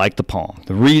 Okay. I like the palm.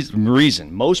 The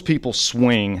reason most people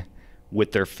swing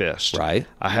with their fist. Right.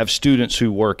 I have students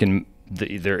who work in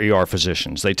they're ER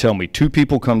physicians. They tell me 2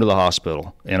 people come to the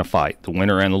hospital in a fight, the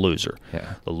winner and the loser.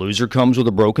 Yeah. The loser comes with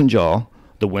a broken jaw.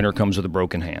 The winner comes with a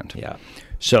broken hand. Yeah.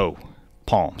 So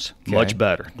palms, much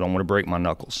better. Don't want to break my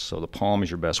knuckles. So the palm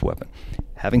is your best weapon.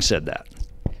 Having said that,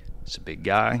 it's a big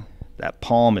guy. That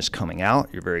palm is coming out.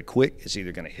 You're very quick. It's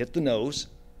either going to hit the nose,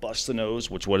 bust the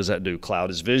nose, which what does that do? Cloud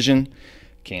his vision,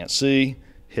 can't see.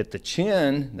 Hit the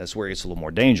chin, that's where it gets a little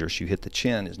more dangerous. You hit the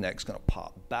chin, his neck's going to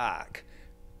pop back.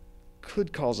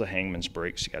 Could cause a hangman's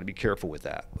break, so you got to be careful with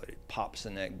that. But it pops the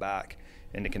neck back,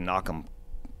 and it can knock them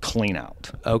clean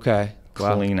out. Okay.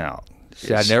 Clean out.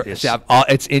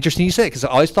 It's interesting you say it, because I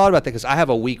always thought about that, because I have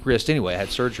a weak wrist anyway. I had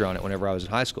surgery on it whenever I was in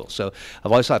high school. So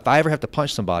I've always thought if I ever have to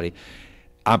punch somebody,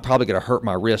 I'm probably going to hurt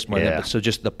my wrist more than that. So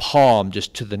just the palm,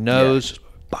 just to the nose.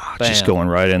 Just going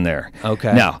right in there.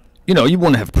 Okay. Now, you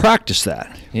want to have practiced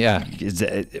that. Yeah.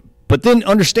 But then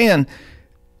understand,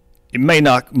 it may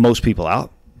knock most people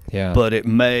out. Yeah. But it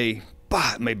may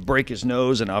break his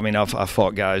nose. And I mean, I've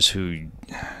fought guys who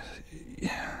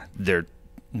they're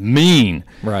mean.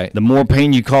 Right. The more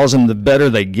pain you cause them, the better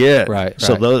they get. Right.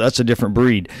 So that's a different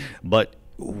breed. But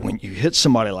when you hit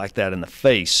somebody like that in the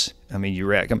face, I mean, you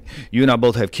react. You and I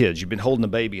both have kids. You've been holding a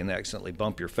baby and they accidentally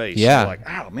bump your face. Yeah. You're like,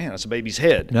 oh man, that's a baby's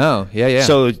head. No. Yeah.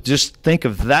 So just think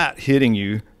of that hitting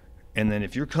you, and then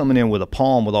if you're coming in with a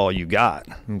palm with all you got.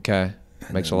 Okay.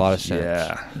 Makes a lot of sense.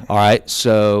 Yeah. All right.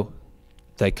 So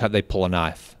they pull a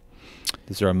knife.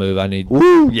 Is there a move I need?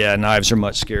 Woo! Yeah, knives are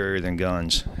much scarier than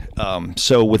guns.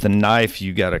 So with a knife,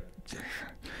 you've got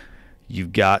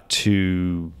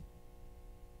to.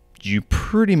 You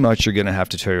pretty much are going to have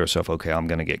to tell yourself, okay, I'm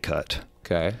going to get cut.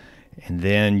 Okay. And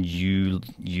then you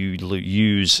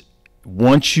use,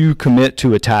 once you commit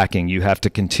to attacking, you have to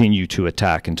continue to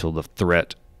attack until the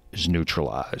threat is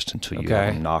neutralized, until you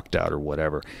have them knocked out or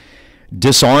whatever.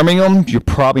 Disarming them, you're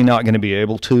probably not going to be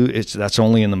able to. That's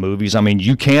only in the movies. I mean,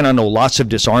 you can. I know lots of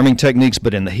disarming techniques,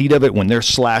 but in the heat of it, when they're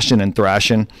slashing and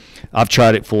thrashing, I've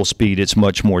tried it full speed. It's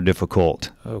much more difficult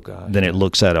than it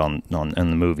looks at in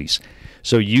the movies.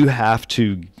 So you have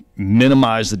to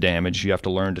minimize the damage. You have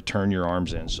to learn to turn your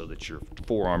arms in so that your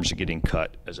forearms are getting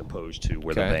cut as opposed to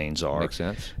where the veins are. Makes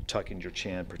sense. Tucking your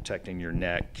chin, protecting your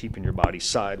neck, keeping your body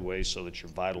sideways so that your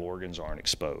vital organs aren't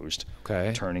exposed.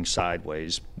 Okay. Turning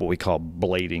sideways, what we call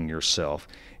blading yourself.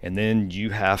 And then you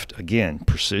have to, again,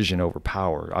 precision over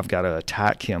power. I've got to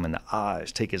attack him in the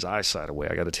eyes, take his eyesight away.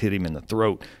 I got to hit him in the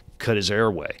throat, cut his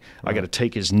airway. I got to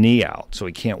take his knee out so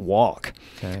he can't walk.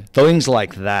 Okay. Things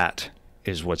like that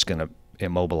is what's going to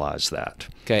immobilize that.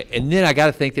 Okay, and then I got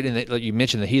to think that like you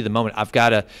mentioned, the heat of the moment, I've got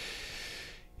to,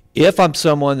 if I'm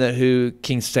someone who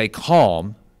can stay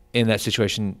calm in that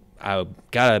situation, I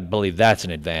got to believe that's an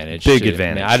advantage. Big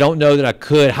advantage. I mean, I don't know that I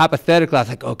could. Hypothetically, I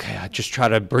think, okay, I just try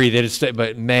to breathe in,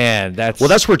 but man, that's... Well,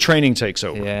 that's where training takes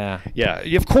over. Yeah. Yeah,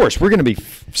 of course, we're going to be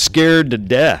scared to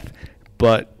death,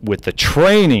 but with the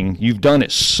training, you've done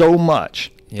it so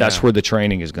much. That's where the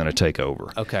training is going to take over.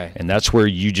 Okay. And that's where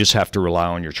you just have to rely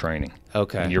on your training.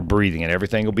 Okay. And your breathing, and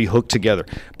everything will be hooked together.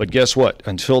 But guess what?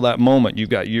 Until that moment, you've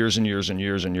got years and years and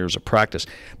years and years of practice.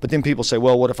 But then people say,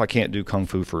 well, what if I can't do Kung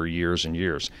Fu for years and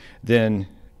years? Then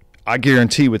I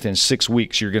guarantee within 6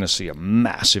 weeks, you're going to see a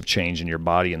massive change in your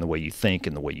body and the way you think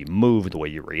and the way you move, the way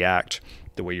you react,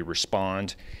 the way you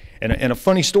respond. And a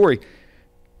funny story,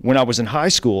 when I was in high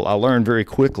school, I learned very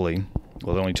quickly,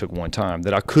 well, it only took one time,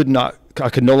 that I could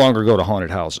no longer go to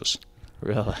haunted houses.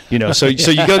 Really? You know, so you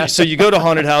go to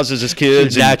haunted houses as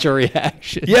kids. Natural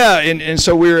reaction. Yeah, and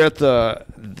so we were at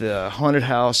the haunted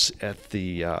house at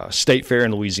the State Fair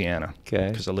in Louisiana. Okay.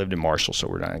 Because I lived in Marshall, so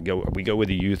we go with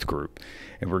a youth group,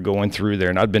 and we're going through there.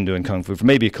 And I'd been doing kung fu for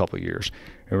maybe a couple of years,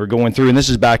 and we're going through. And this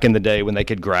is back in the day when they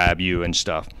could grab you and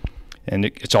stuff. And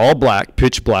it's all black,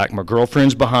 pitch black. My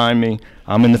girlfriend's behind me.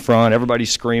 I'm in the front.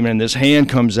 Everybody's screaming, and this hand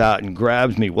comes out and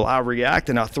grabs me. Well, I react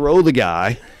and I throw the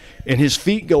guy. And his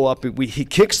feet go up. He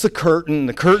kicks the curtain.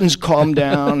 The curtains come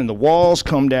down, and the walls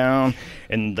come down,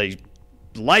 and the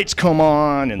lights come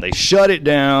on, and they shut it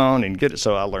down and get it.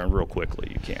 So I learned real quickly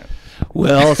you can't.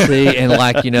 Well, see, and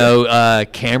like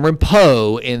Cameron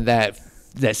Poe in that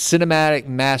cinematic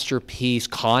masterpiece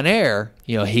Con Air,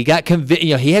 he got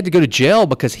convicted. He had to go to jail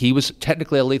because he was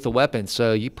technically a lethal weapon.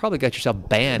 So you probably got yourself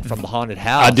banned from the haunted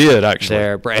house. I did, actually.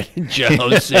 There, Brandon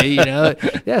Jones. See,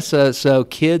 yeah. So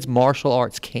kids' martial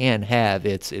arts can have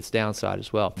its downside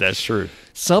as well. That's true.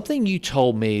 Something you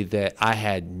told me that I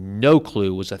had no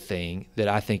clue was a thing that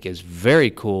I think is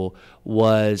very cool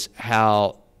was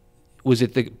how. Was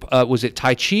it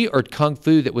Tai Chi or Kung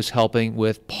Fu that was helping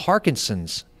with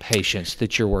Parkinson's patients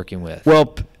that you're working with?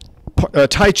 Well,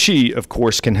 Tai Chi, of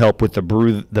course, can help with the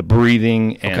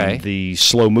breathing and the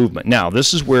slow movement. Now,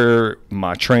 this is where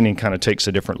my training kind of takes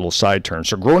a different little side turn.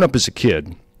 So growing up as a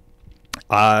kid,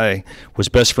 I was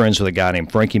best friends with a guy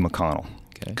named Frankie McConnell.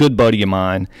 Okay. Good buddy of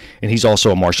mine, and he's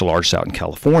also a martial artist out in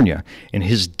California. And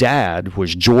his dad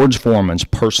was George Foreman's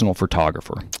personal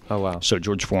photographer. Oh, wow. So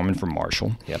George Foreman from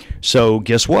Marshall. Yep. So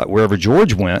guess what? Wherever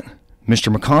George went,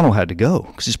 Mr. McConnell had to go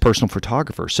because he's personal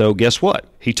photographer. So guess what?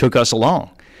 He took us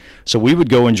along. So we would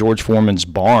go in George Foreman's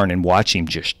barn and watch him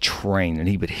just train, and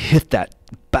he would hit that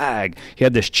bag. He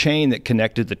had this chain that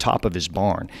connected the top of his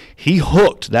barn. He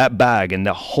hooked that bag, and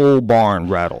the whole barn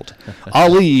rattled.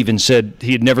 Ali even said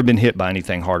he had never been hit by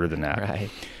anything harder than that. Right.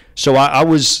 So I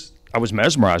was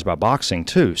mesmerized by boxing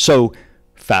too. So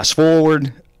fast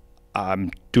forward, I'm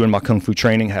doing my kung fu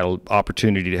training. Had an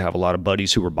opportunity to have a lot of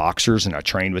buddies who were boxers, and I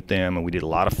trained with them, and we did a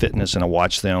lot of fitness, and I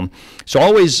watched them. So I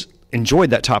always enjoyed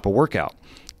that type of workout.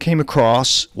 Came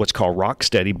across what's called rock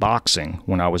steady boxing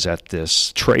when I was at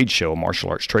this trade show, a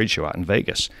martial arts trade show out in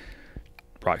Vegas.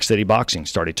 Rock steady boxing.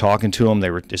 Started talking to them.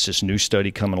 It's this new study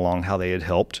coming along how they had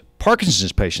helped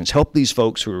Parkinson's patients, help these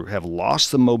folks who have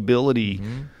lost the mobility,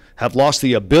 have lost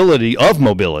the ability of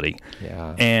mobility.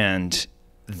 Yeah. And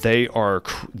they are,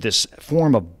 this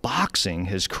form of boxing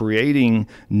is creating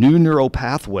new neural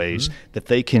pathways that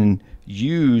they can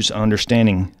use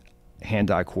understanding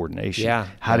hand-eye coordination,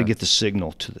 how to get the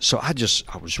signal to the. So I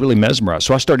was really mesmerized.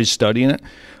 So I started studying it.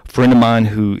 A friend of mine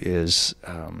who is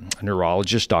a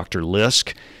neurologist, Dr.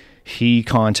 Lisk, he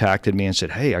contacted me and said,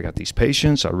 "Hey, I got these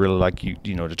patients. I'd really like you,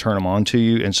 to turn them on to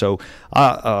you." And so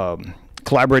I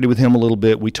collaborated with him a little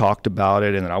bit. We talked about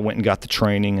it, and then I went and got the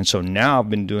training. And so now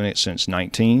I've been doing it since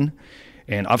 19,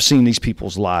 and I've seen these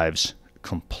people's lives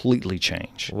completely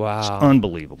change. Wow. It's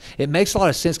unbelievable. It makes a lot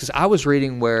of sense because I was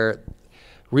reading where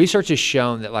research has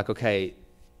shown that,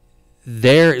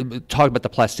 they're talking about the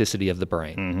plasticity of the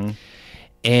brain.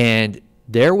 And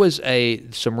there was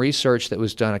some research that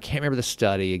was done, I can't remember the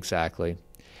study exactly,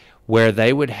 where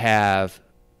they would have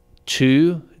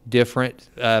two different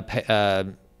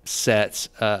sets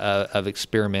of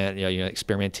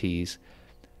experimentees.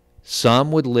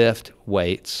 Some would lift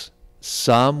weights.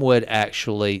 Some would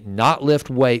actually not lift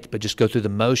weight, but just go through the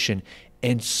motion.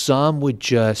 And some would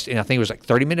just, and I think it was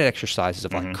 30-minute exercises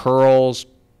of curls,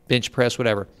 bench press,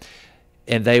 whatever.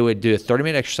 And they would do a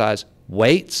 30-minute exercise,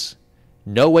 weights,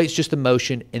 no weights, just the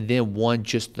motion, and then one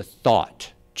just the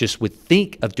thought, just would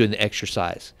think of doing the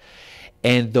exercise.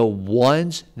 And the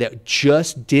ones that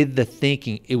just did the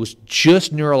thinking, it was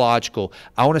just neurological.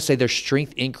 I want to say their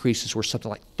strength increases were something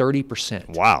like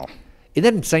 30%. Wow. Isn't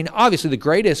that insane? Obviously, the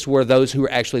greatest were those who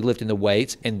were actually lifting the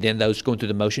weights and then those going through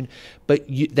the motion. But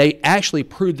they actually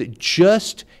proved that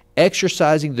just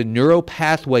exercising the neural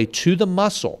pathway to the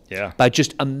muscle by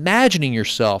just imagining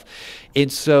yourself.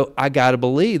 And so I got to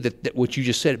believe that what you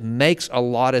just said makes a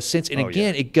lot of sense. And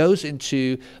again, it goes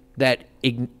into that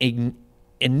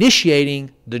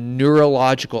initiating the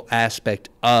neurological aspect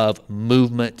of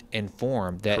movement and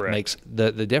form that makes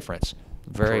the difference.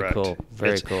 Very cool.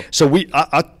 Very cool. So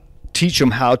I teach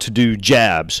them how to do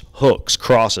jabs, hooks,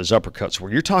 crosses, uppercuts, where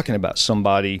you're talking about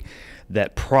somebody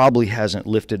that probably hasn't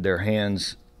lifted their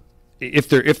hands if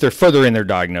they're further in their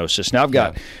diagnosis. Now I've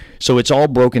got, so it's all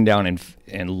broken down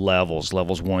in levels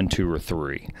 1, 2, or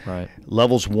 3. Right.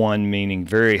 Levels 1 meaning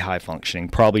very high functioning,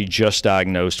 probably just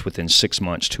diagnosed within 6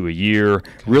 months to a year.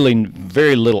 Really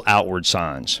very little outward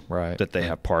signs that they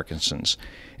have Parkinson's,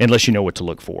 unless you know what to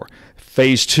look for.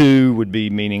 Phase 2 would be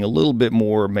meaning a little bit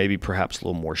more, maybe perhaps a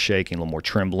little more shaking, a little more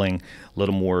trembling, a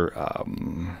little more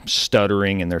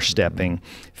stuttering in their stepping.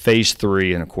 Phase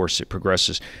 3, and of course it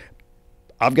progresses.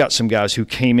 I've got some guys who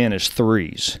came in as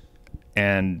 3s,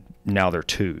 and now they're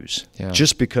 2s,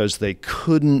 just because they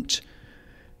couldn't.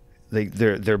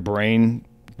 Their brain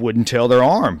wouldn't tell their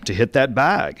arm to hit that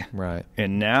bag. Right.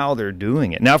 And now they're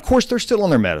doing it. Now, of course, they're still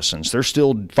on their medicines. They're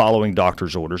still following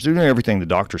doctor's orders. They're doing everything the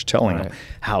doctor's telling them.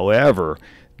 However,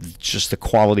 just the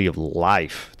quality of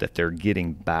life that they're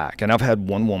getting back. And I've had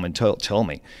one woman tell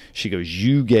me, she goes,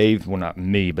 you gave, well, not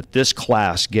me, but this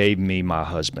class gave me my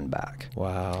husband back.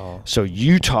 Wow. So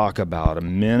you talk about a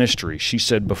ministry. She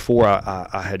said before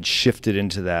I had shifted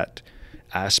into that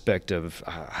aspect of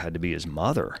I had to be his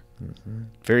mother.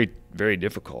 Very, very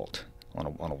difficult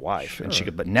on a wife. And she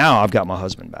goes, but now I've got my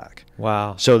husband back.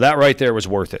 Wow. So that right there was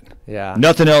worth it. Yeah.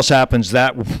 Nothing else happens.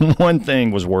 That one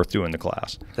thing was worth doing the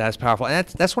class. That's powerful. And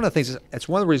that's one of the things, that's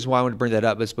one of the reasons why I want to bring that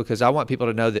up, is because I want people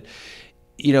to know that,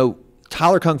 you know,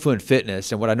 Tyler Kung Fu and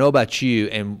Fitness, and what I know about you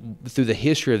and through the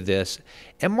history of this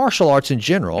and martial arts in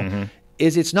general,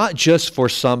 is it's not just for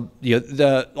some, you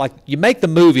know, like you make the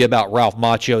movie about Ralph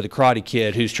Macchio, the Karate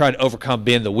Kid, who's trying to overcome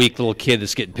being the weak little kid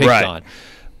that's getting picked on.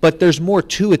 But there's more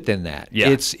to it than that. Yeah.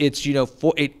 It's you know,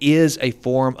 it is a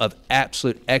form of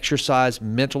absolute exercise,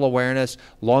 mental awareness,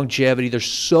 longevity.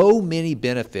 There's so many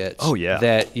benefits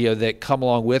that, you know, that come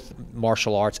along with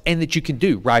martial arts and that you can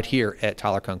do right here at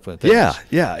Tyler Kung Fu and Fitness.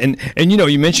 Yeah. And you know,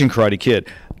 you mentioned Karate Kid.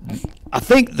 I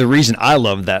think the reason I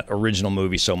love that original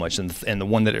movie so much, and the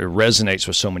one that it resonates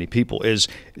with so many people, is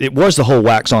it was the whole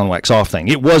wax on, wax off thing.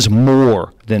 It was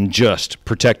more than just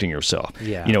protecting yourself.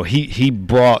 Yeah. You know, he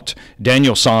brought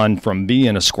Daniel San from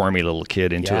being a squirmy little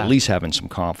kid into at least having some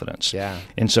confidence. Yeah.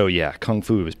 And so, Kung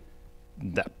Fu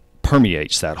that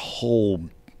permeates that whole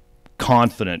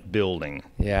confident building.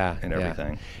 And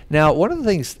everything. Now, one of the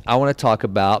things I want to talk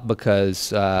about,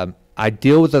 because I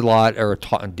deal with a lot, or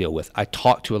I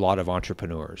talk to a lot of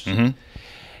entrepreneurs.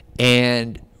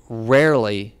 And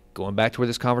rarely, going back to where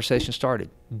this conversation started,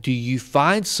 do you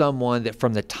find someone that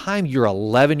from the time you're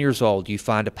 11 years old, you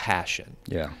find a passion.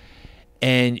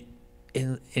 And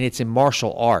it's in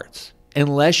martial arts.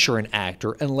 Unless you're an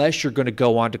actor, unless you're going to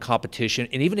go on to competition,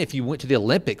 and even if you went to the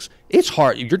Olympics, it's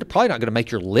hard. You're probably not going to make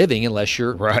your living unless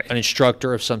you're an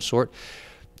instructor of some sort.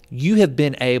 You have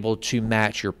been able to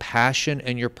match your passion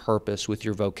and your purpose with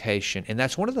your vocation. And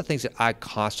that's one of the things that I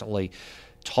constantly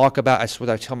talk about.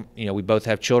 I tell, you know, we both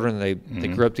have children. They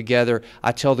grew up together.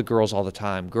 I tell the girls all the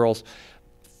time, girls,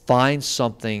 find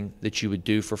something that you would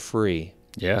do for free.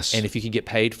 Yes. And if you can get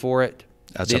paid for it,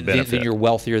 that's a benefit. Then you're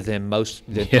wealthier than probably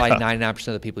 99%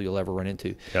 of the people you'll ever run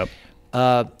into.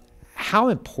 How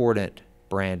important,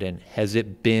 Brandon, has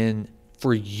it been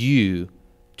for you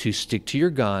to stick to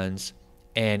your guns,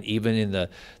 and even in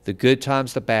the good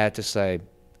times, the bad, to say,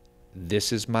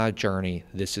 this is my journey,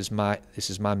 this is my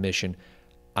mission,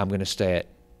 I'm going to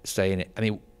stay in it? I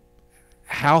mean,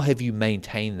 how have you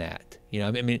maintained that? You know,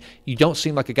 I mean, you don't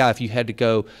seem like a guy, if you had to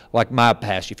go, like my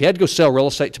past, if you had to go sell real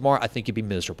estate tomorrow, I think you'd be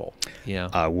miserable, you know?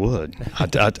 I would.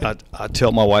 I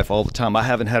tell my wife all the time, I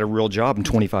haven't had a real job in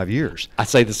 25 years. I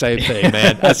say the same thing,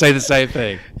 man. I say the same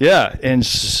thing. Yeah, and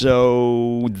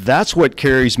so that's what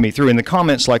carries me through. And the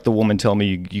comments like the woman tell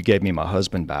me, you gave me my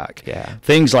husband back.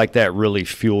 Things like that really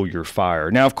fuel your fire.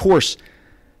 Now, of course,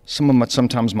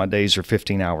 sometimes my days are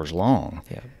 15 hours long.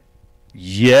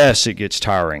 Yes, it gets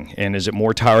tiring. And is it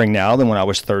more tiring now than when I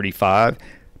was 35?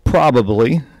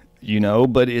 Probably, you know,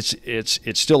 but it's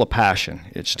still a passion.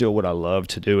 It's still what I love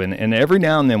to do. And every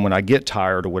now and then when I get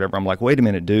tired or whatever, I'm like, wait a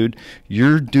minute, dude,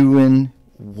 you're doing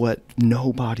what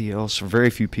nobody else, very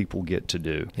few people get to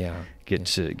do. Get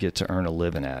to earn a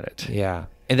living at it.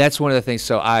 And that's one of the things.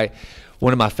 So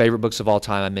one of my favorite books of all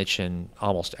time, I mention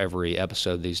almost every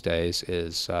episode these days,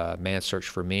 is Man's Search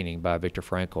for Meaning by Viktor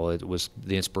Frankl. It was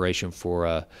the inspiration for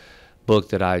a book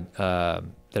that I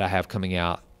have coming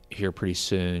out here pretty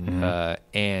soon.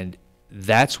 And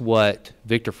that's what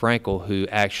Viktor Frankl, who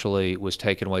actually was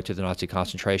taken away to the Nazi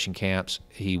concentration camps,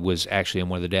 he was actually in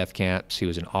one of the death camps, he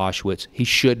was in Auschwitz, he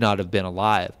should not have been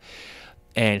alive.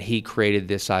 And he created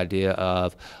this idea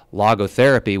of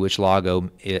logotherapy, which logo,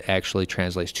 it actually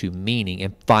translates to meaning,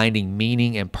 and finding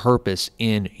meaning and purpose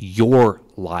in your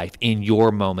life, in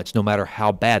your moments, no matter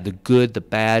how bad, the good, the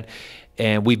bad.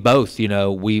 And we both, you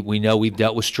know, we know we've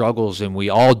dealt with struggles, and we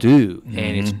all do.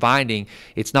 And it's finding,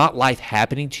 it's not life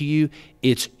happening to you,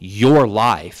 it's your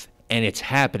life and it's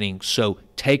happening. So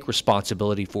take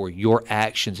responsibility for your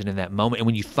actions and in that moment. And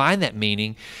when you find that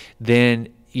meaning, then,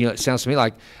 you know, it sounds to me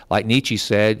like Nietzsche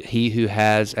said, he who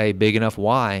has a big enough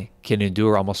why can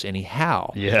endure almost any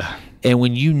how. Yeah. And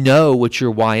when you know what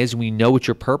your why is, and when you know what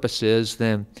your purpose is,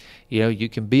 then, you know, you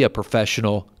can be a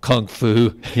professional kung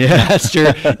fu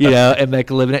master, you know, and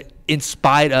make a living in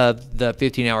spite of the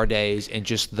 15-hour days and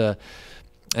just the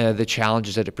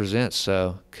challenges that it presents.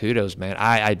 So kudos, man.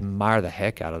 I admire the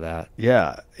heck out of that.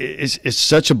 Yeah. It's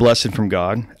such a blessing from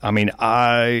God. I mean,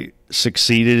 I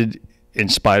succeeded in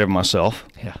spite of myself.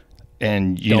 Yeah.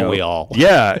 And, you Don't know, we all?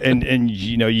 Yeah. And,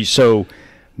 you know, so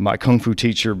my kung fu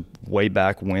teacher way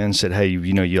back when said, hey,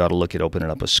 you know, you ought to look at opening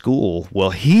up a school.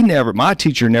 Well, my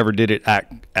teacher never did it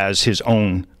act as his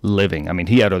own living. I mean,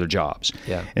 he had other jobs.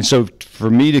 Yeah. And so for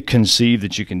me to conceive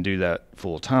that you can do that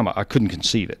full time, I couldn't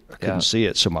conceive it. I couldn't see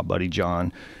it. So my buddy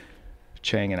John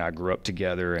Chang and I grew up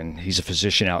together, and he's a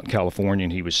physician out in California,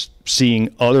 and he was seeing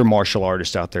other martial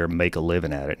artists out there make a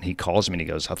living at it. And he calls me and he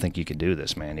goes, I think you can do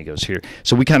this, man. He goes, here.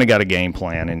 So we kind of got a game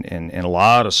plan and a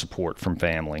lot of support from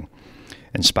family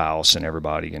and spouse and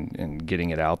everybody, and getting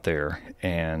it out there.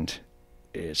 And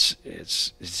it's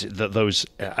those.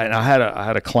 And I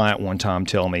had a client one time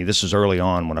tell me, this was early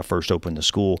on when I first opened the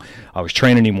school. I was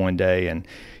training him one day, and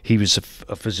he was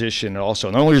a physician also.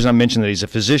 And the only reason I mentioned that he's a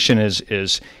physician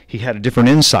is he had a different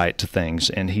insight to things.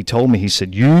 And he told me, he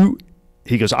said,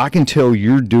 he goes, I can tell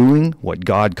you're doing what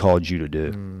God called you to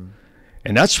do.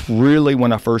 And that's really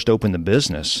when I first opened the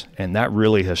business, and that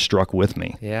really has struck with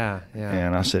me. Yeah, yeah.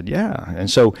 And I said, yeah. And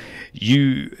so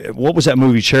what was that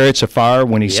movie, Chariots of Fire,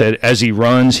 when he said, as he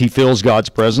runs, he feels God's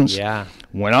presence? Yeah.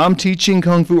 When I'm teaching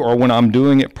Kung Fu or when I'm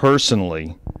doing it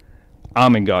personally,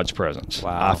 I'm in God's presence.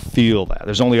 Wow. I feel that.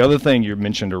 There's only other thing you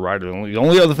mentioned, a writer. The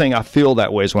only other thing I feel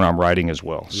that way is when I'm writing as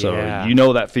well. So you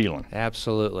know that feeling.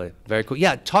 Absolutely. Very cool.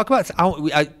 Yeah, talk about,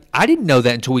 I didn't know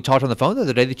that until we talked on the phone the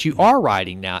other day that you are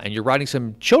writing now, and you're writing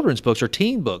some children's books or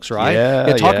teen books, right?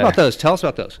 Yeah, talk about those. Tell us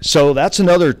about those. So that's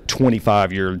another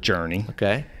 25-year journey.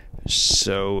 Okay.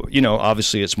 So, you know,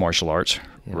 obviously it's martial arts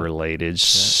related.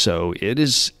 So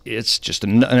it's just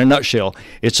in a nutshell,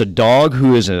 it's a dog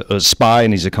who is a spy,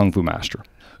 and he's a Kung Fu master.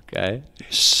 Okay.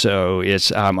 So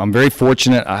it's I'm very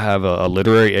fortunate. I have a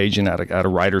literary agent at a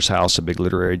writer's house, a big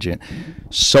literary agent.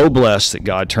 So blessed that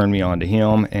God turned me on to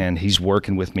him, and he's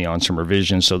working with me on some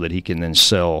revisions so that he can then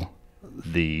sell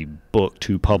the book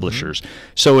to publishers.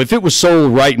 So if it was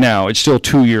sold right now, it's still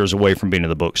 2 years away from being in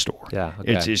the bookstore. Yeah,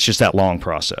 okay. It's just that long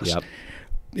process. Yep.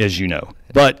 As you know,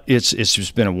 but it's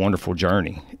just been a wonderful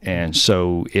journey. And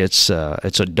so it's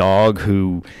a dog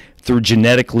who, through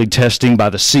genetically testing by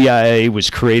the CIA, was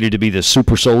created to be the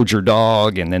super soldier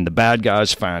dog, and then the bad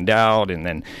guys find out, and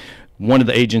then one of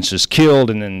the agents is killed,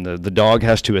 and then the dog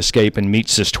has to escape and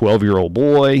meets this 12-year-old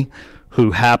boy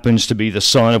who happens to be the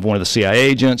son of one of the CIA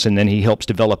agents, and then he helps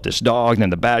develop this dog, and then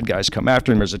the bad guys come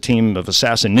after him. There's a team of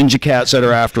assassin ninja cats that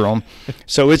are after him.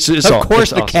 So it's of course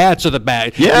the awesome. Cats are the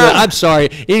bad. Yeah. I'm sorry,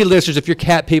 any listeners, if you're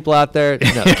cat people out there,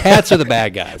 no, cats are the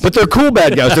bad guys. But they're cool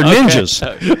bad guys. They're ninjas.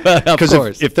 Of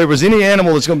course. If there was any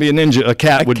animal that's going to be a ninja, a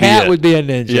cat would be it. A cat would be a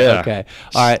ninja. Yeah. Okay.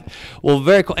 All right. Well,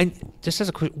 very cool. And just as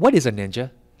a quick, what is a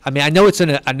ninja? I mean, I know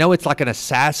it's like an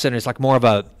assassin. It's like more of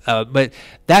a, but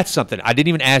that's something I didn't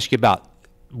even ask you about.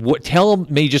 Tell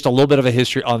me just a little bit of a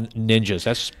history on ninjas.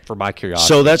 That's for my curiosity.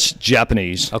 So that's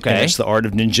Japanese. Okay. And it's the art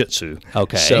of ninjutsu.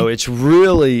 Okay. So it's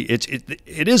really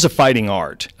it is a fighting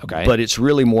art. Okay. But it's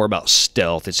really more about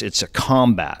stealth. It's a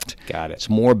combat. Got it. It's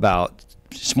more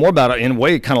about in a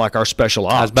way kind of like our special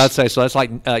ops. I was about to say, so that's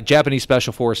like Japanese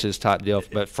special forces type deal,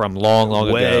 but from long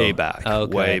ago. Way back.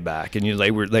 Okay. Way back. And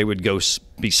they would go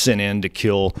be sent in to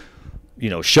kill,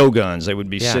 shoguns. They would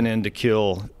be sent in to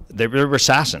kill. They were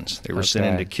assassins. They were sent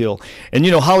in to kill. And,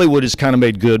 Hollywood has kind of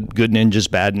made good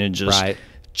ninjas, bad ninjas. Right.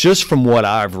 Just from what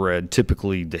I've read,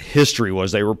 typically the history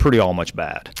was they were pretty all much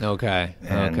bad. Okay.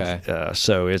 And, I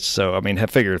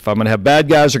figured if I'm going to have bad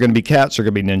guys, they're going to be cats, they're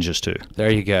going to be ninjas too.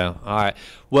 There you go. All right.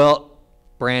 Well,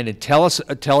 Brandon, tell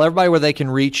everybody where they can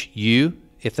reach you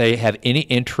if they have any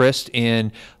interest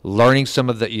in learning some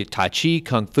of the Tai Chi,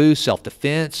 Kung Fu,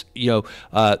 self-defense,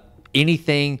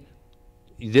 anything.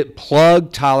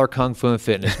 Plug Tyler Kung Fu and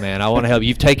Fitness, man. I want to help.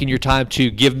 You've taken your time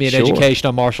to give me an education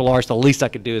on martial arts. The least I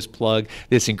could do is plug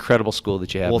this incredible school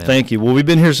that you have. Well, man. Thank you. Well, we've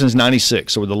been here since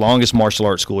 '96, so we're the longest martial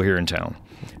arts school here in town.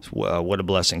 What a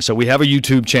blessing. So we have a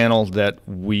YouTube channel that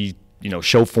we,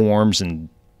 show forms and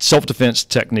self-defense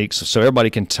techniques, so everybody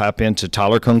can tap into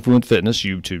Tyler Kung Fu and Fitness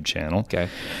YouTube channel. Okay.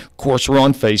 Of course, we're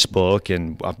on Facebook,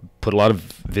 and I put a lot of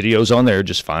videos on there.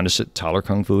 Just find us at Tyler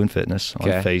Kung Fu and Fitness on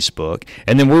Facebook.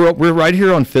 And then we're right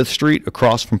here on 5th Street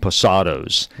across from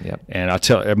Posado's. Yep. And I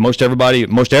tell most everybody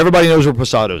knows where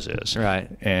Posado's is. Right.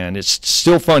 And it's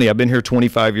still funny. I've been here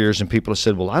 25 years, and people have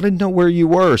said, well, I didn't know where you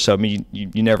were. So, I mean,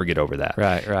 you never get over that.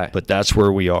 Right, right. But that's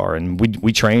where we are. And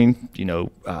we train,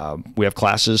 we have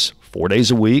classes 4 days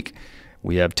a week.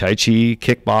 We have Tai Chi,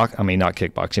 not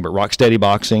kickboxing, but rock steady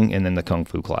boxing, and then the Kung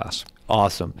Fu class.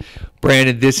 Awesome.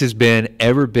 Brandon, this has been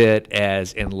every bit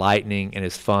as enlightening and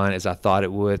as fun as I thought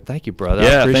it would. Thank you, brother. Yeah,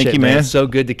 I appreciate thank you, it, man. It's so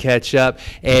good to catch up.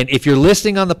 And if you're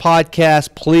listening on the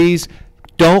podcast, please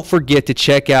don't forget to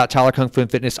check out Tyler Kung Fu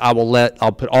and Fitness.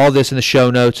 I'll put all this in the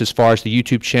show notes as far as the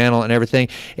YouTube channel and everything.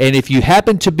 And if you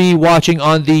happen to be watching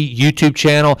on the YouTube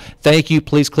channel, thank you.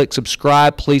 Please click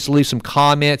subscribe. Please leave some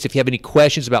comments. If you have any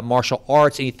questions about martial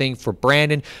arts, anything for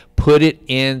Brandon, put it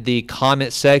in the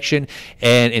comment section.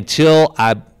 And until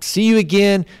I see you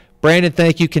again, Brandon,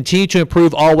 thank you. Continue to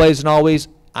improve always and always.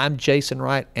 I'm Jason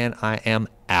Wright, and I am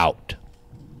out.